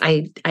books.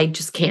 I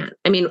just can't.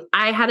 I mean,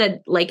 I had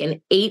an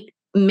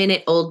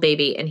 8-minute-old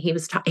baby, and he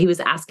was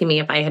asking me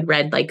if I had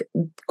read like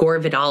Gore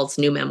Vidal's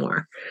new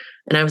memoir.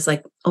 And I was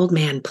like, old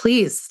man,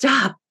 please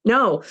stop.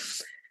 No.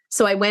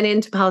 So I went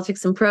into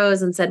Politics and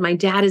Prose and said, my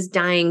dad is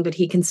dying, but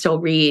he can still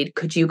read.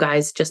 Could you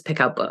guys just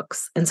pick out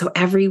books? And so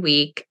every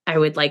week I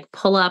would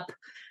pull up,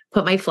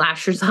 put my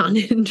flashers on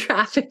in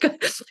traffic,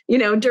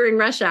 during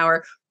rush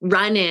hour,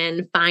 run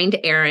in, find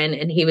Aaron,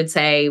 and he would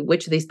say,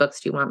 which of these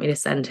books do you want me to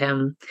send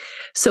him?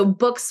 So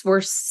books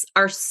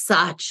are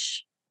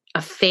such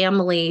a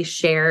family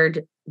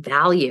shared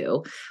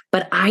value,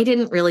 but I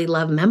didn't really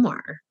love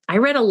memoir. I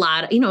read a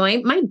lot,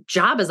 my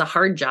job is a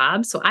hard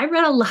job. So I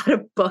read a lot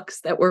of books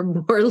that were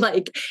more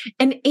like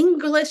an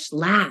English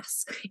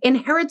lass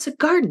inherits a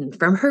garden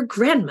from her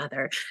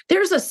grandmother.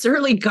 There's a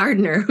surly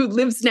gardener who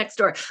lives next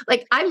door.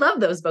 I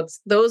love those books.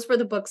 Those were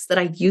the books that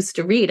I used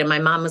to read. And my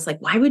mom was like,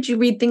 why would you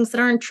read things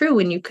that aren't true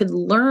when you could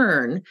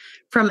learn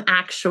from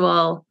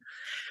actual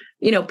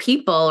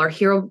people or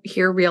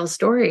hear real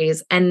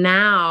stories? And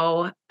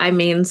now, I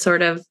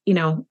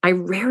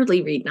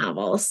rarely read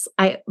novels.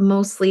 I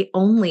mostly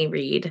only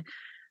read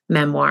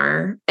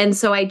memoir. And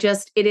so it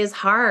is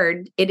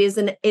hard. It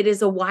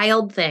is a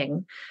wild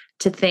thing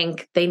to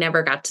think they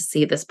never got to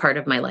see this part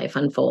of my life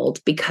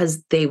unfold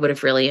because they would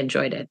have really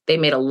enjoyed it. They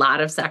made a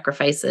lot of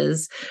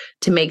sacrifices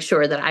to make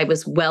sure that I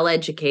was well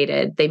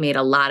educated. They made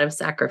a lot of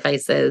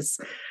sacrifices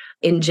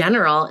in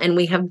general. And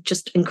we have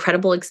just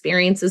incredible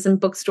experiences in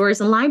bookstores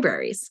and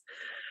libraries.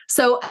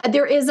 So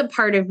there is a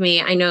part of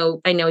me, I know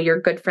you're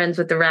good friends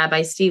with the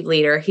Rabbi Steve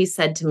Leader. He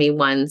said to me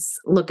once,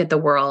 look at the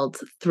world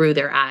through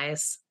their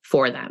eyes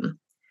for them.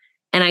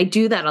 And I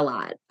do that a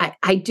lot.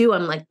 I do.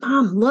 I'm like,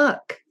 Mom,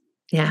 look.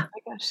 Yeah. Oh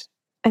my gosh.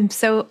 I'm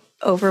so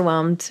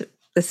overwhelmed.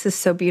 This is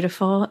so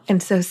beautiful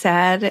and so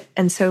sad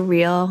and so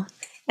real.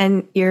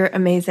 And you're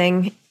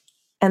amazing.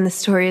 And the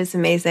story is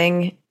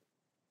amazing.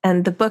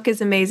 And the book is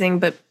amazing,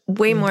 but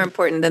way more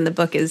important than the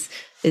book is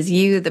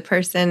you, the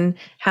person,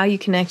 how you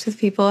connect with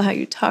people, how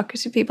you talk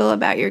to people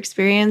about your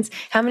experience.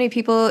 How many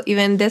people,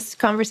 even this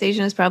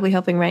conversation is probably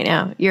helping right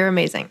now. You're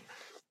amazing.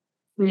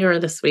 You're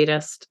the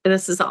sweetest.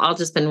 This has all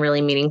just been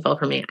really meaningful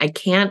for me. I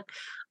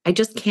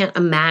just can't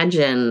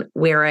imagine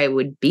where I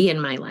would be in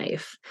my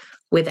life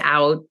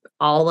without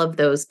all of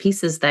those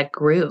pieces that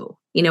grew.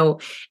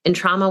 In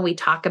trauma, we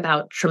talk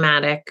about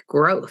traumatic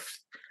growth.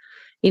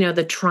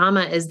 The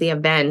trauma is the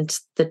event,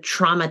 the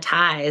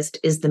traumatized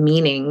is the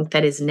meaning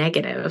that is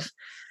negative.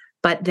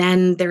 But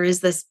then there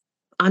is this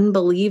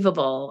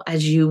unbelievable,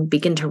 as you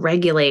begin to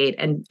regulate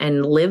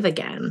and live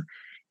again,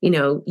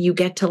 you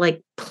get to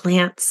like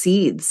plant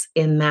seeds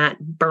in that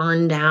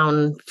burned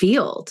down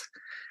field.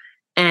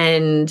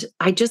 And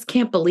I just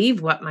can't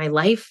believe what my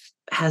life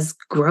has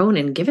grown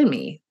and given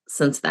me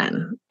since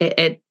then.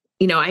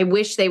 I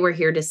wish they were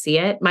here to see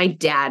it. My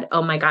dad,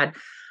 oh my God,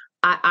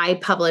 I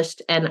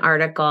published an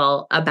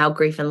article about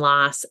grief and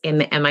loss in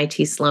the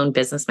MIT Sloan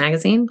Business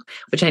Magazine,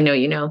 which I know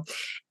you know.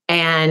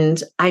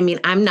 And I mean,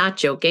 I'm not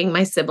joking.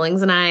 My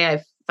siblings and I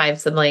have 5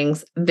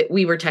 siblings,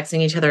 we were texting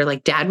each other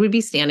like Dad would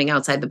be standing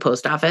outside the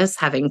post office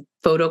having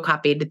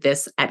photocopied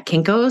this at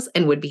Kinko's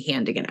and would be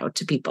handing it out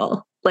to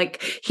people.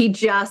 Like he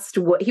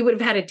would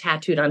have had it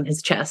tattooed on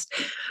his chest.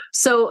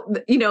 So,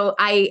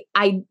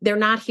 they're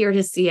not here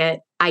to see it.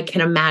 I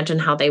can imagine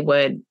how they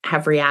would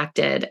have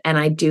reacted. And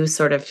I do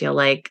sort of feel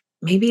like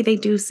maybe they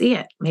do see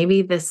it.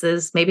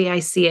 Maybe I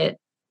see it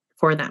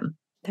for them.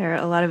 There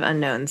are a lot of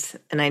unknowns.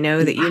 And I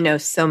know that you know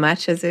so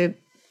much as a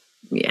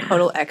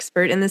total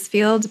expert in this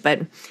field,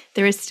 but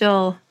there is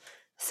still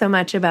so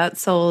much about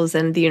souls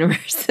and the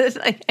universe.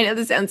 I know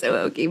this sounds so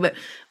hokey, but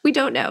we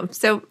don't know.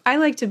 So I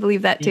like to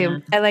believe that too. Yeah.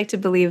 I like to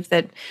believe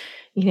that,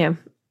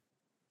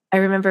 I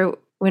remember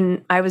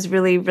when I was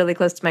really, really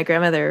close to my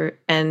grandmother,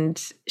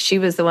 and she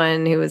was the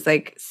one who was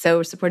like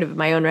so supportive of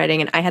my own writing.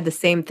 And I had the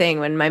same thing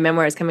when my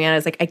memoir was coming out. I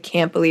was like, I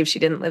can't believe she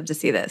didn't live to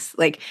see this.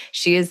 Like,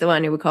 she is the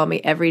one who would call me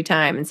every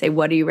time and say,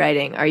 what are you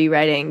writing? Are you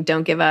writing?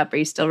 Don't give up. Are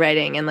you still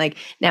writing? And like,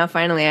 now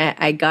finally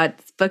I got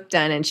this book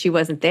done and she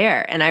wasn't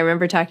there. And I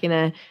remember talking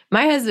to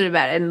my husband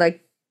about it and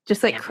like,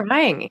 just like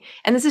crying.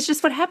 And this is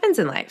just what happens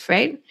in life,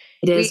 right?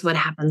 It is what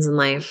happens in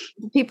life.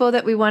 People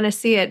that we want to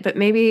see it, but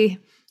maybe,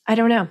 I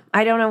don't know.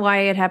 I don't know why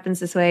it happens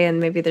this way, and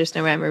maybe there's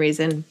no rhyme or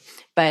reason.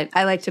 But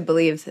I like to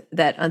believe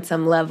that on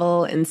some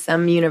level, in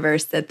some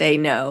universe, that they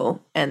know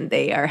and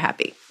they are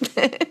happy.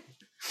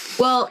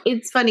 Well,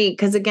 it's funny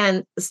because,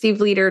 again, Steve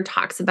Leder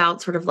talks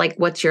about sort of like,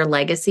 what's your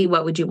legacy?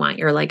 What would you want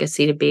your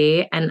legacy to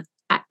be? And,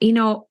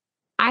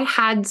 I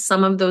had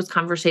some of those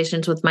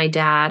conversations with my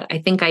dad. I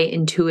think I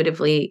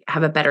intuitively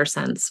have a better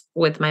sense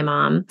with my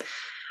mom.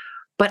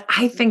 But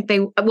I think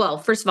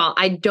first of all,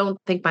 I don't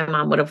think my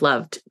mom would have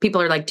loved.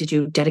 People are like, did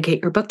you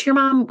dedicate your book to your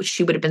mom?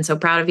 She would have been so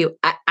proud of you.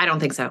 I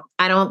don't think so.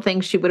 I don't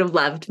think she would have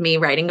loved me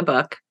writing a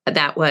book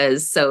that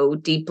was so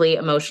deeply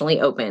emotionally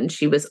open.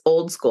 She was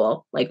old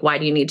school. Like, why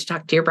do you need to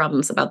talk to your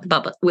problems about the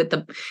public with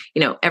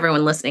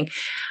everyone listening?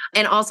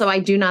 And also, I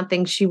do not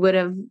think she would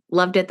have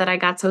loved it that I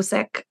got so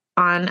sick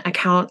on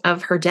account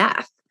of her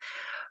death.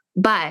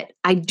 But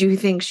I do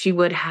think she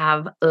would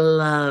have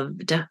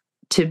loved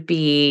to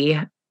be,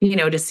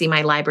 to see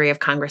my Library of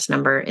Congress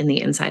number in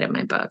the inside of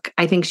my book.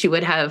 I think she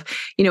would have,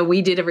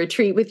 we did a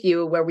retreat with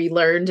you where we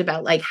learned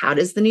about like, how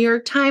does the New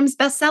York Times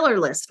bestseller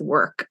list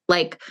work?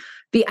 Like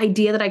the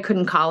idea that I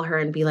couldn't call her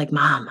and be like,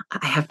 Mom,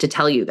 I have to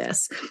tell you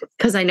this,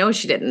 because I know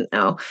she didn't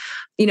know,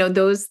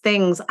 those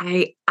things.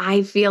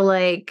 I feel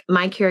like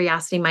my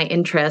curiosity, my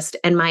interest,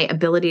 and my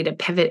ability to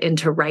pivot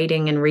into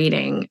writing and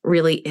reading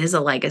really is a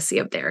legacy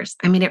of theirs.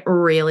 I mean, it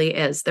really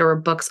is. There were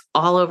books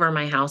all over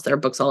my house. There are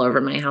books all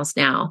over my house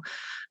now.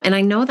 And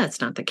I know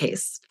that's not the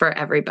case for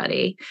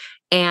everybody.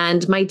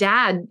 And my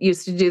dad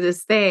used to do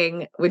this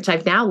thing, which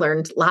I've now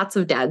learned lots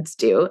of dads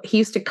do. He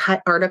used to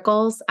cut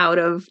articles out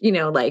of,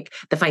 like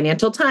the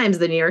Financial Times,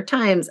 the New York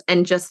Times,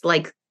 and just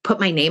like put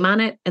my name on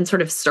it and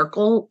sort of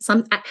circle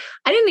some. I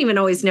didn't even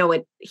always know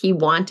what he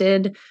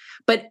wanted,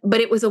 but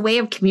it was a way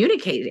of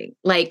communicating.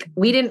 Like,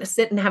 we didn't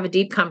sit and have a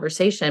deep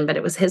conversation, but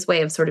it was his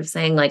way of sort of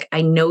saying, like,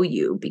 I know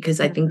you because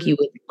I think you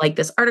would like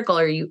this article,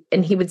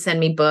 and he would send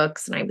me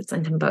books and I would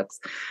send him books.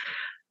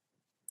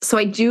 So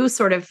I do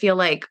sort of feel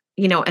like,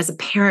 as a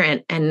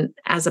parent and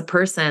as a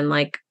person,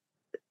 like,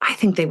 I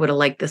think they would have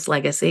liked this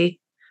legacy,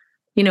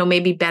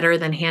 maybe better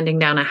than handing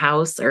down a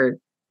house or,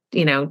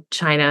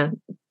 china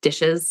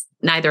dishes,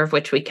 neither of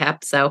which we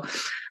kept. So,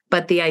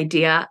 but the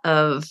idea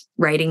of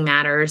writing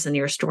matters and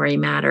your story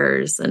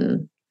matters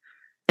and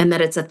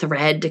that it's a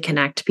thread to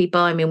connect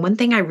people. I mean, one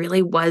thing I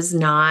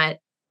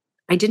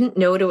didn't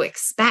know to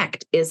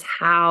expect is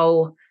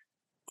how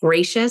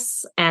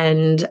gracious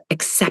and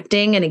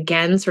accepting, and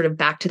again, sort of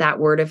back to that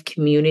word of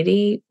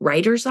community,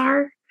 writers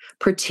are,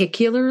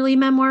 particularly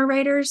memoir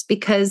writers,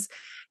 because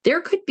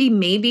there could be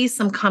maybe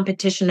some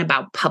competition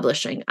about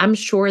publishing. I'm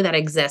sure that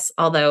exists,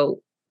 although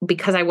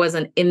because I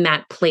wasn't in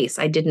that place,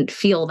 I didn't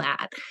feel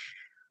that.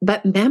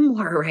 But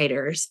memoir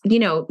writers,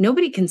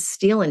 nobody can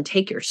steal and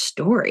take your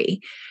story.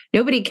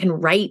 Nobody can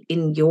write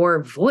in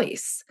your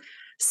voice.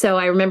 So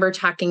I remember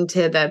talking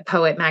to the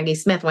poet Maggie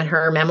Smith when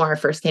her memoir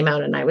first came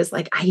out, and I was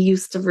like, I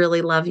used to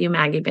really love you,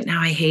 Maggie, but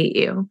now I hate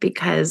you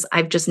because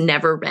I've just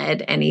never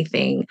read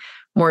anything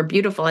more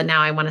beautiful, and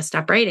now I want to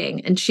stop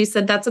writing. And she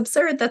said, that's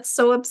absurd. That's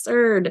so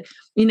absurd.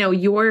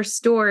 Your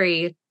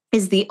story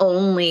is the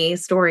only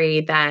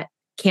story that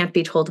can't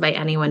be told by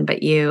anyone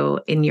but you,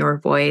 in your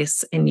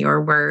voice, in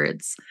your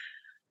words.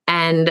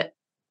 And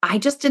I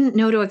just didn't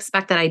know to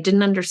expect that. I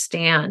didn't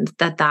understand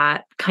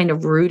that kind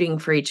of rooting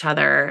for each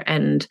other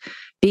and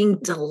being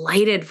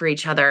delighted for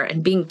each other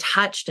and being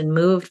touched and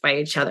moved by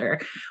each other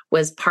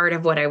was part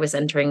of what I was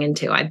entering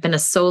into. I've been a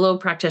solo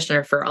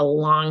practitioner for a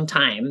long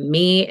time.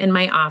 Me in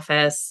my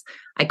office,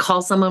 I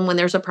call someone when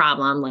there's a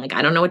problem, like,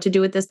 I don't know what to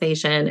do with this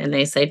patient. And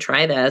they say,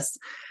 try this.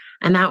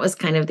 And that was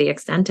kind of the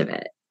extent of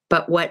it.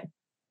 But what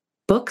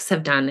books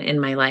have done in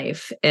my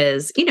life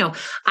is,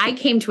 I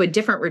came to a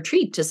different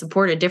retreat to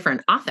support a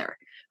different author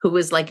who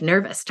was like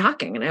nervous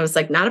talking. And I was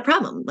like, not a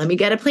problem. Let me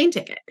get a plane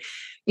ticket.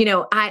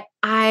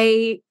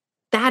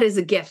 That is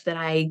a gift that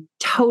I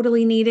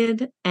totally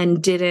needed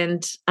and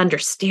didn't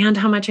understand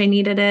how much I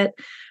needed it.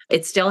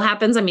 It still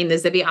happens. I mean, the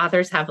Zibby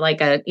authors have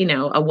like a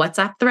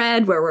WhatsApp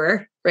thread where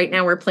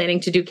we're planning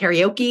to do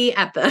karaoke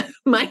at the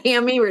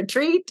Miami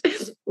retreat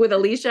with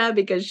Alicia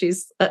because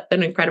she's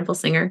an incredible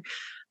singer.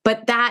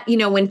 But that,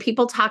 when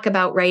people talk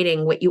about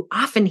writing, what you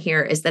often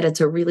hear is that it's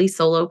a really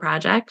solo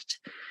project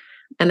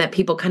and that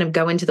people kind of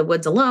go into the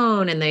woods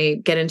alone and they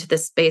get into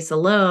this space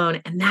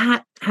alone. And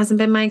that hasn't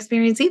been my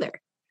experience either.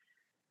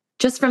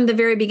 Just from the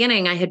very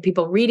beginning, I had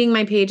people reading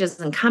my pages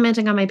and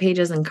commenting on my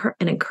pages and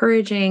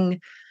encouraging.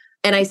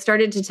 And I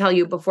started to tell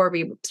you before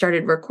we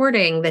started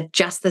recording that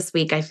just this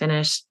week I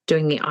finished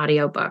doing the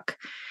audiobook.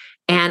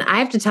 And I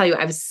have to tell you,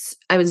 I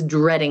was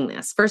dreading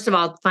this. First of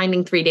all,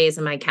 finding 3 days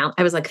in my account.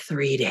 I was like,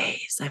 3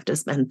 days. I have to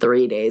spend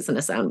 3 days in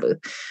a sound booth.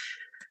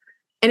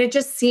 And it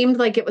just seemed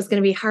like it was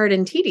going to be hard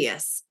and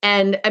tedious.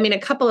 And I mean, a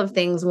couple of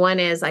things.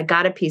 One is I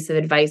got a piece of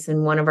advice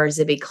in one of our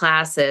Zibby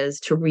classes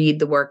to read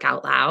the work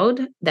out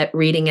loud, that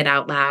reading it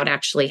out loud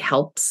actually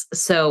helps.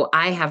 So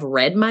I have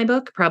read my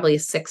book probably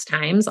 6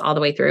 times all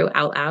the way through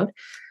out loud.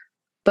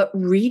 But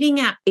reading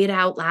it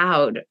out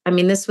loud, I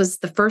mean, this was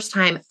the first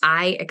time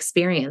I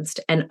experienced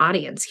an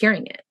audience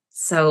hearing it.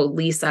 So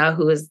Lisa,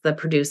 who is the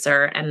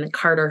producer, and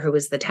Carter, who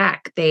is the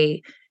tech,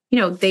 they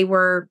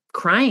were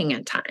crying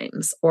at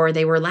times or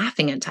they were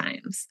laughing at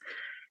times.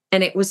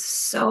 And it was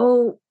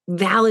so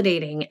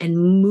validating and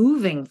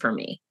moving for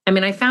me. I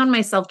mean, I found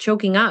myself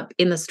choking up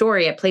in the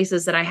story at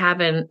places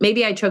that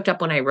maybe I choked up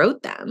when I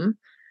wrote them,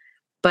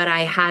 but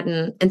I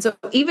hadn't. And so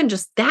even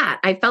just that,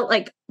 I felt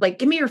like,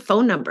 give me your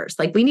phone numbers.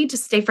 Like, we need to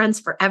stay friends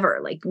forever.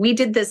 Like, we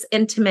did this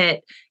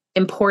intimate,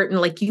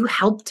 important, like, you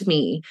helped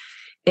me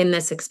in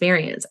this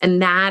experience.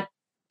 And that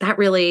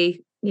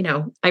really,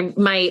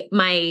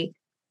 my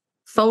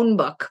phone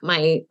book,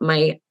 my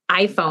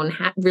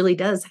iPhone really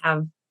does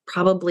have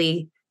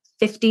probably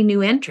 50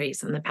 new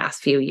entries in the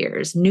past few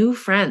years, new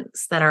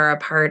friends that are a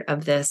part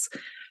of this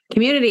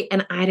community.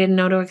 And I didn't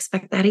know to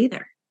expect that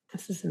either.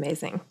 This is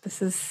amazing.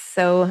 This is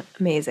so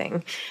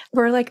amazing.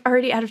 We're like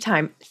already out of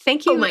time.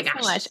 Thank you so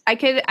much. I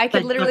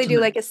could literally do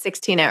like a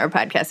 16-hour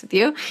podcast with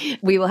you.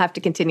 We will have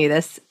to continue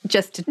this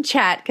just to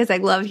chat because I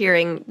love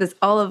hearing this,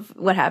 all of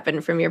what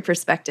happened from your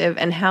perspective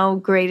and how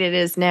great it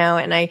is now.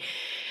 And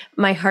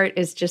my heart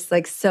is just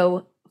like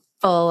so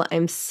full.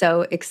 I'm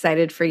so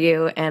excited for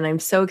you. And I'm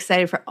so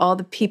excited for all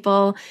the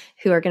people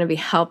who are going to be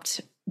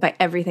helped by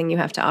everything you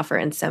have to offer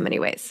in so many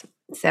ways.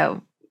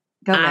 So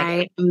go, Meghan.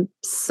 I am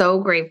so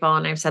grateful.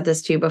 And I've said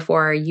this to you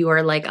before. You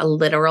are like a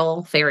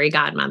literal fairy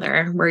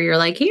godmother where you're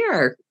like,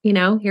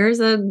 here's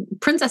a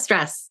princess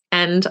dress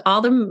and all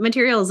the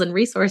materials and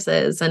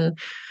resources. And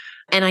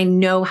I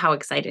know how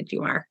excited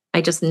you are.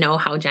 I just know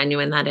how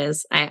genuine that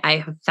is.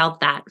 I have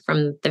felt that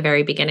from the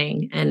very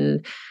beginning.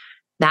 And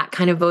that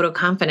kind of vote of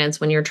confidence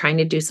when you're trying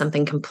to do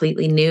something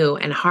completely new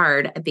and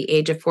hard at the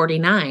age of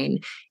 49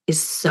 is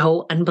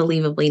so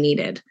unbelievably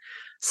needed.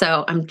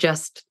 So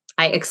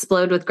I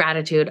explode with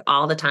gratitude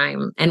all the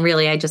time. And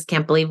really, I just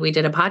can't believe we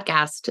did a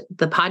podcast,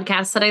 the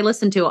podcast that I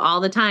listen to all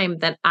the time,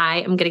 that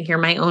I am going to hear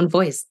my own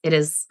voice. It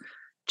is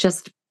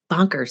just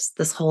bonkers,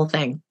 this whole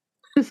thing.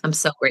 I'm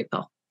so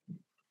grateful.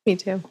 Me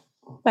too.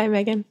 Bye,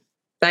 Meghan.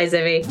 Bye,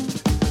 Zibby.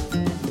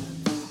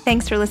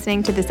 Thanks for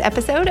listening to this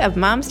episode of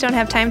Moms Don't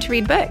Have Time to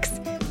Read Books.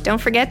 Don't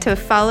forget to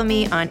follow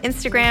me on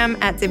Instagram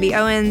at Zibby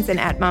Owens and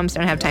at Moms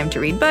Don't Have Time to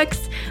Read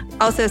Books.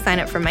 Also sign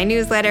up for my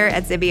newsletter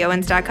at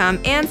zibbyowens.com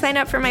and sign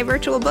up for my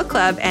virtual book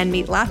club and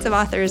meet lots of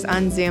authors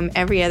on Zoom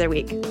every other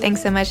week.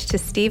 Thanks so much to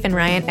Steve and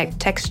Ryan at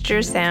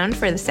Texture Sound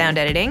for the sound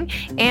editing.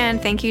 And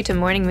thank you to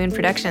Morning Moon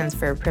Productions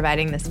for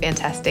providing this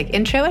fantastic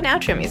intro and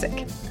outro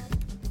music.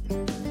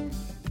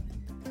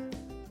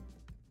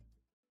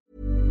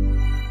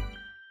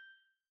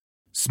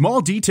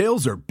 Small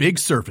details are big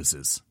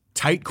surfaces.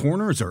 Tight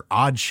corners are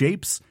odd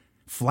shapes.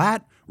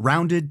 Flat,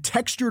 rounded,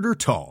 textured, or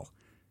tall.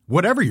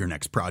 Whatever your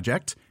next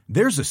project,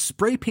 there's a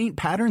spray paint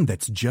pattern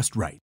that's just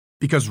right.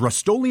 Because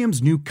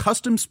Rust-Oleum's new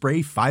Custom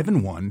Spray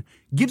 5-in-1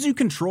 gives you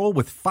control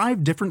with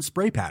 5 different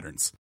spray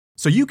patterns.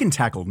 So you can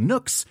tackle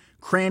nooks,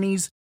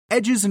 crannies,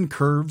 edges, and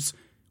curves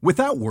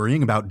without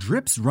worrying about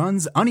drips,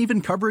 runs,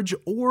 uneven coverage,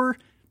 or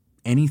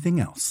anything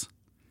else.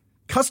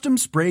 Custom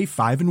Spray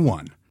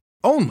 5-in-1.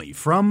 Only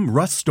from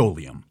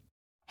Rust-Oleum.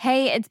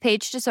 Hey, it's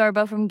Paige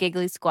DeSorbo from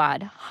Giggly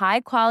Squad.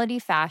 High quality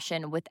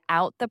fashion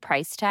without the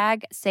price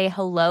tag. Say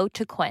hello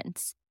to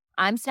Quince.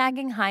 I'm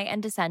snagging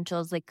high-end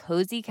essentials like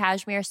cozy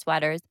cashmere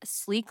sweaters,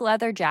 sleek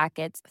leather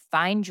jackets,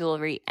 fine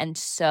jewelry, and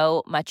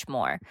so much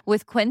more.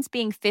 With Quince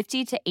being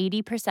 50 to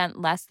 80%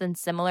 less than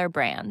similar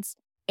brands.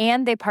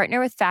 And they partner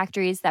with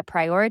factories that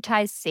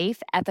prioritize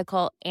safe,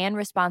 ethical, and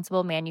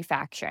responsible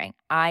manufacturing.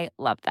 I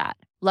love that.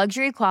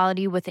 Luxury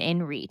quality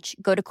within reach.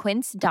 Go to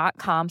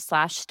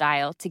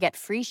quince.com/style to get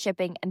free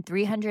shipping and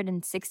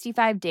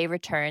 365-day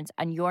returns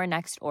on your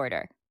next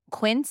order.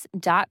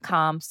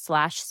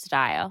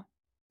 Quince.com/style.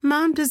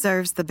 Mom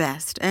deserves the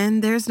best,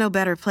 and there's no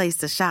better place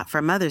to shop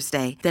for Mother's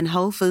Day than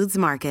Whole Foods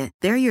Market.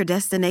 They're your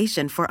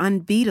destination for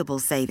unbeatable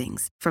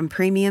savings, from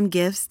premium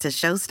gifts to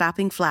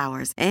show-stopping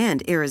flowers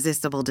and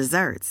irresistible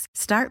desserts.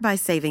 Start by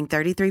saving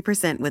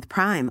 33% with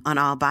Prime on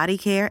all body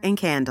care and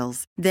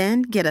candles.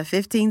 Then get a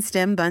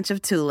 15-stem bunch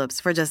of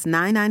tulips for just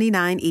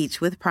 $9.99 each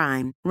with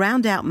Prime.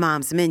 Round out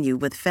Mom's menu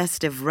with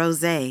festive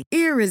rosé,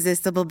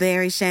 irresistible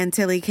berry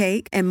chantilly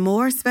cake, and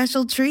more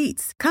special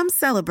treats. Come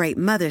celebrate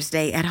Mother's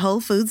Day at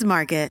Whole Foods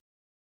Market.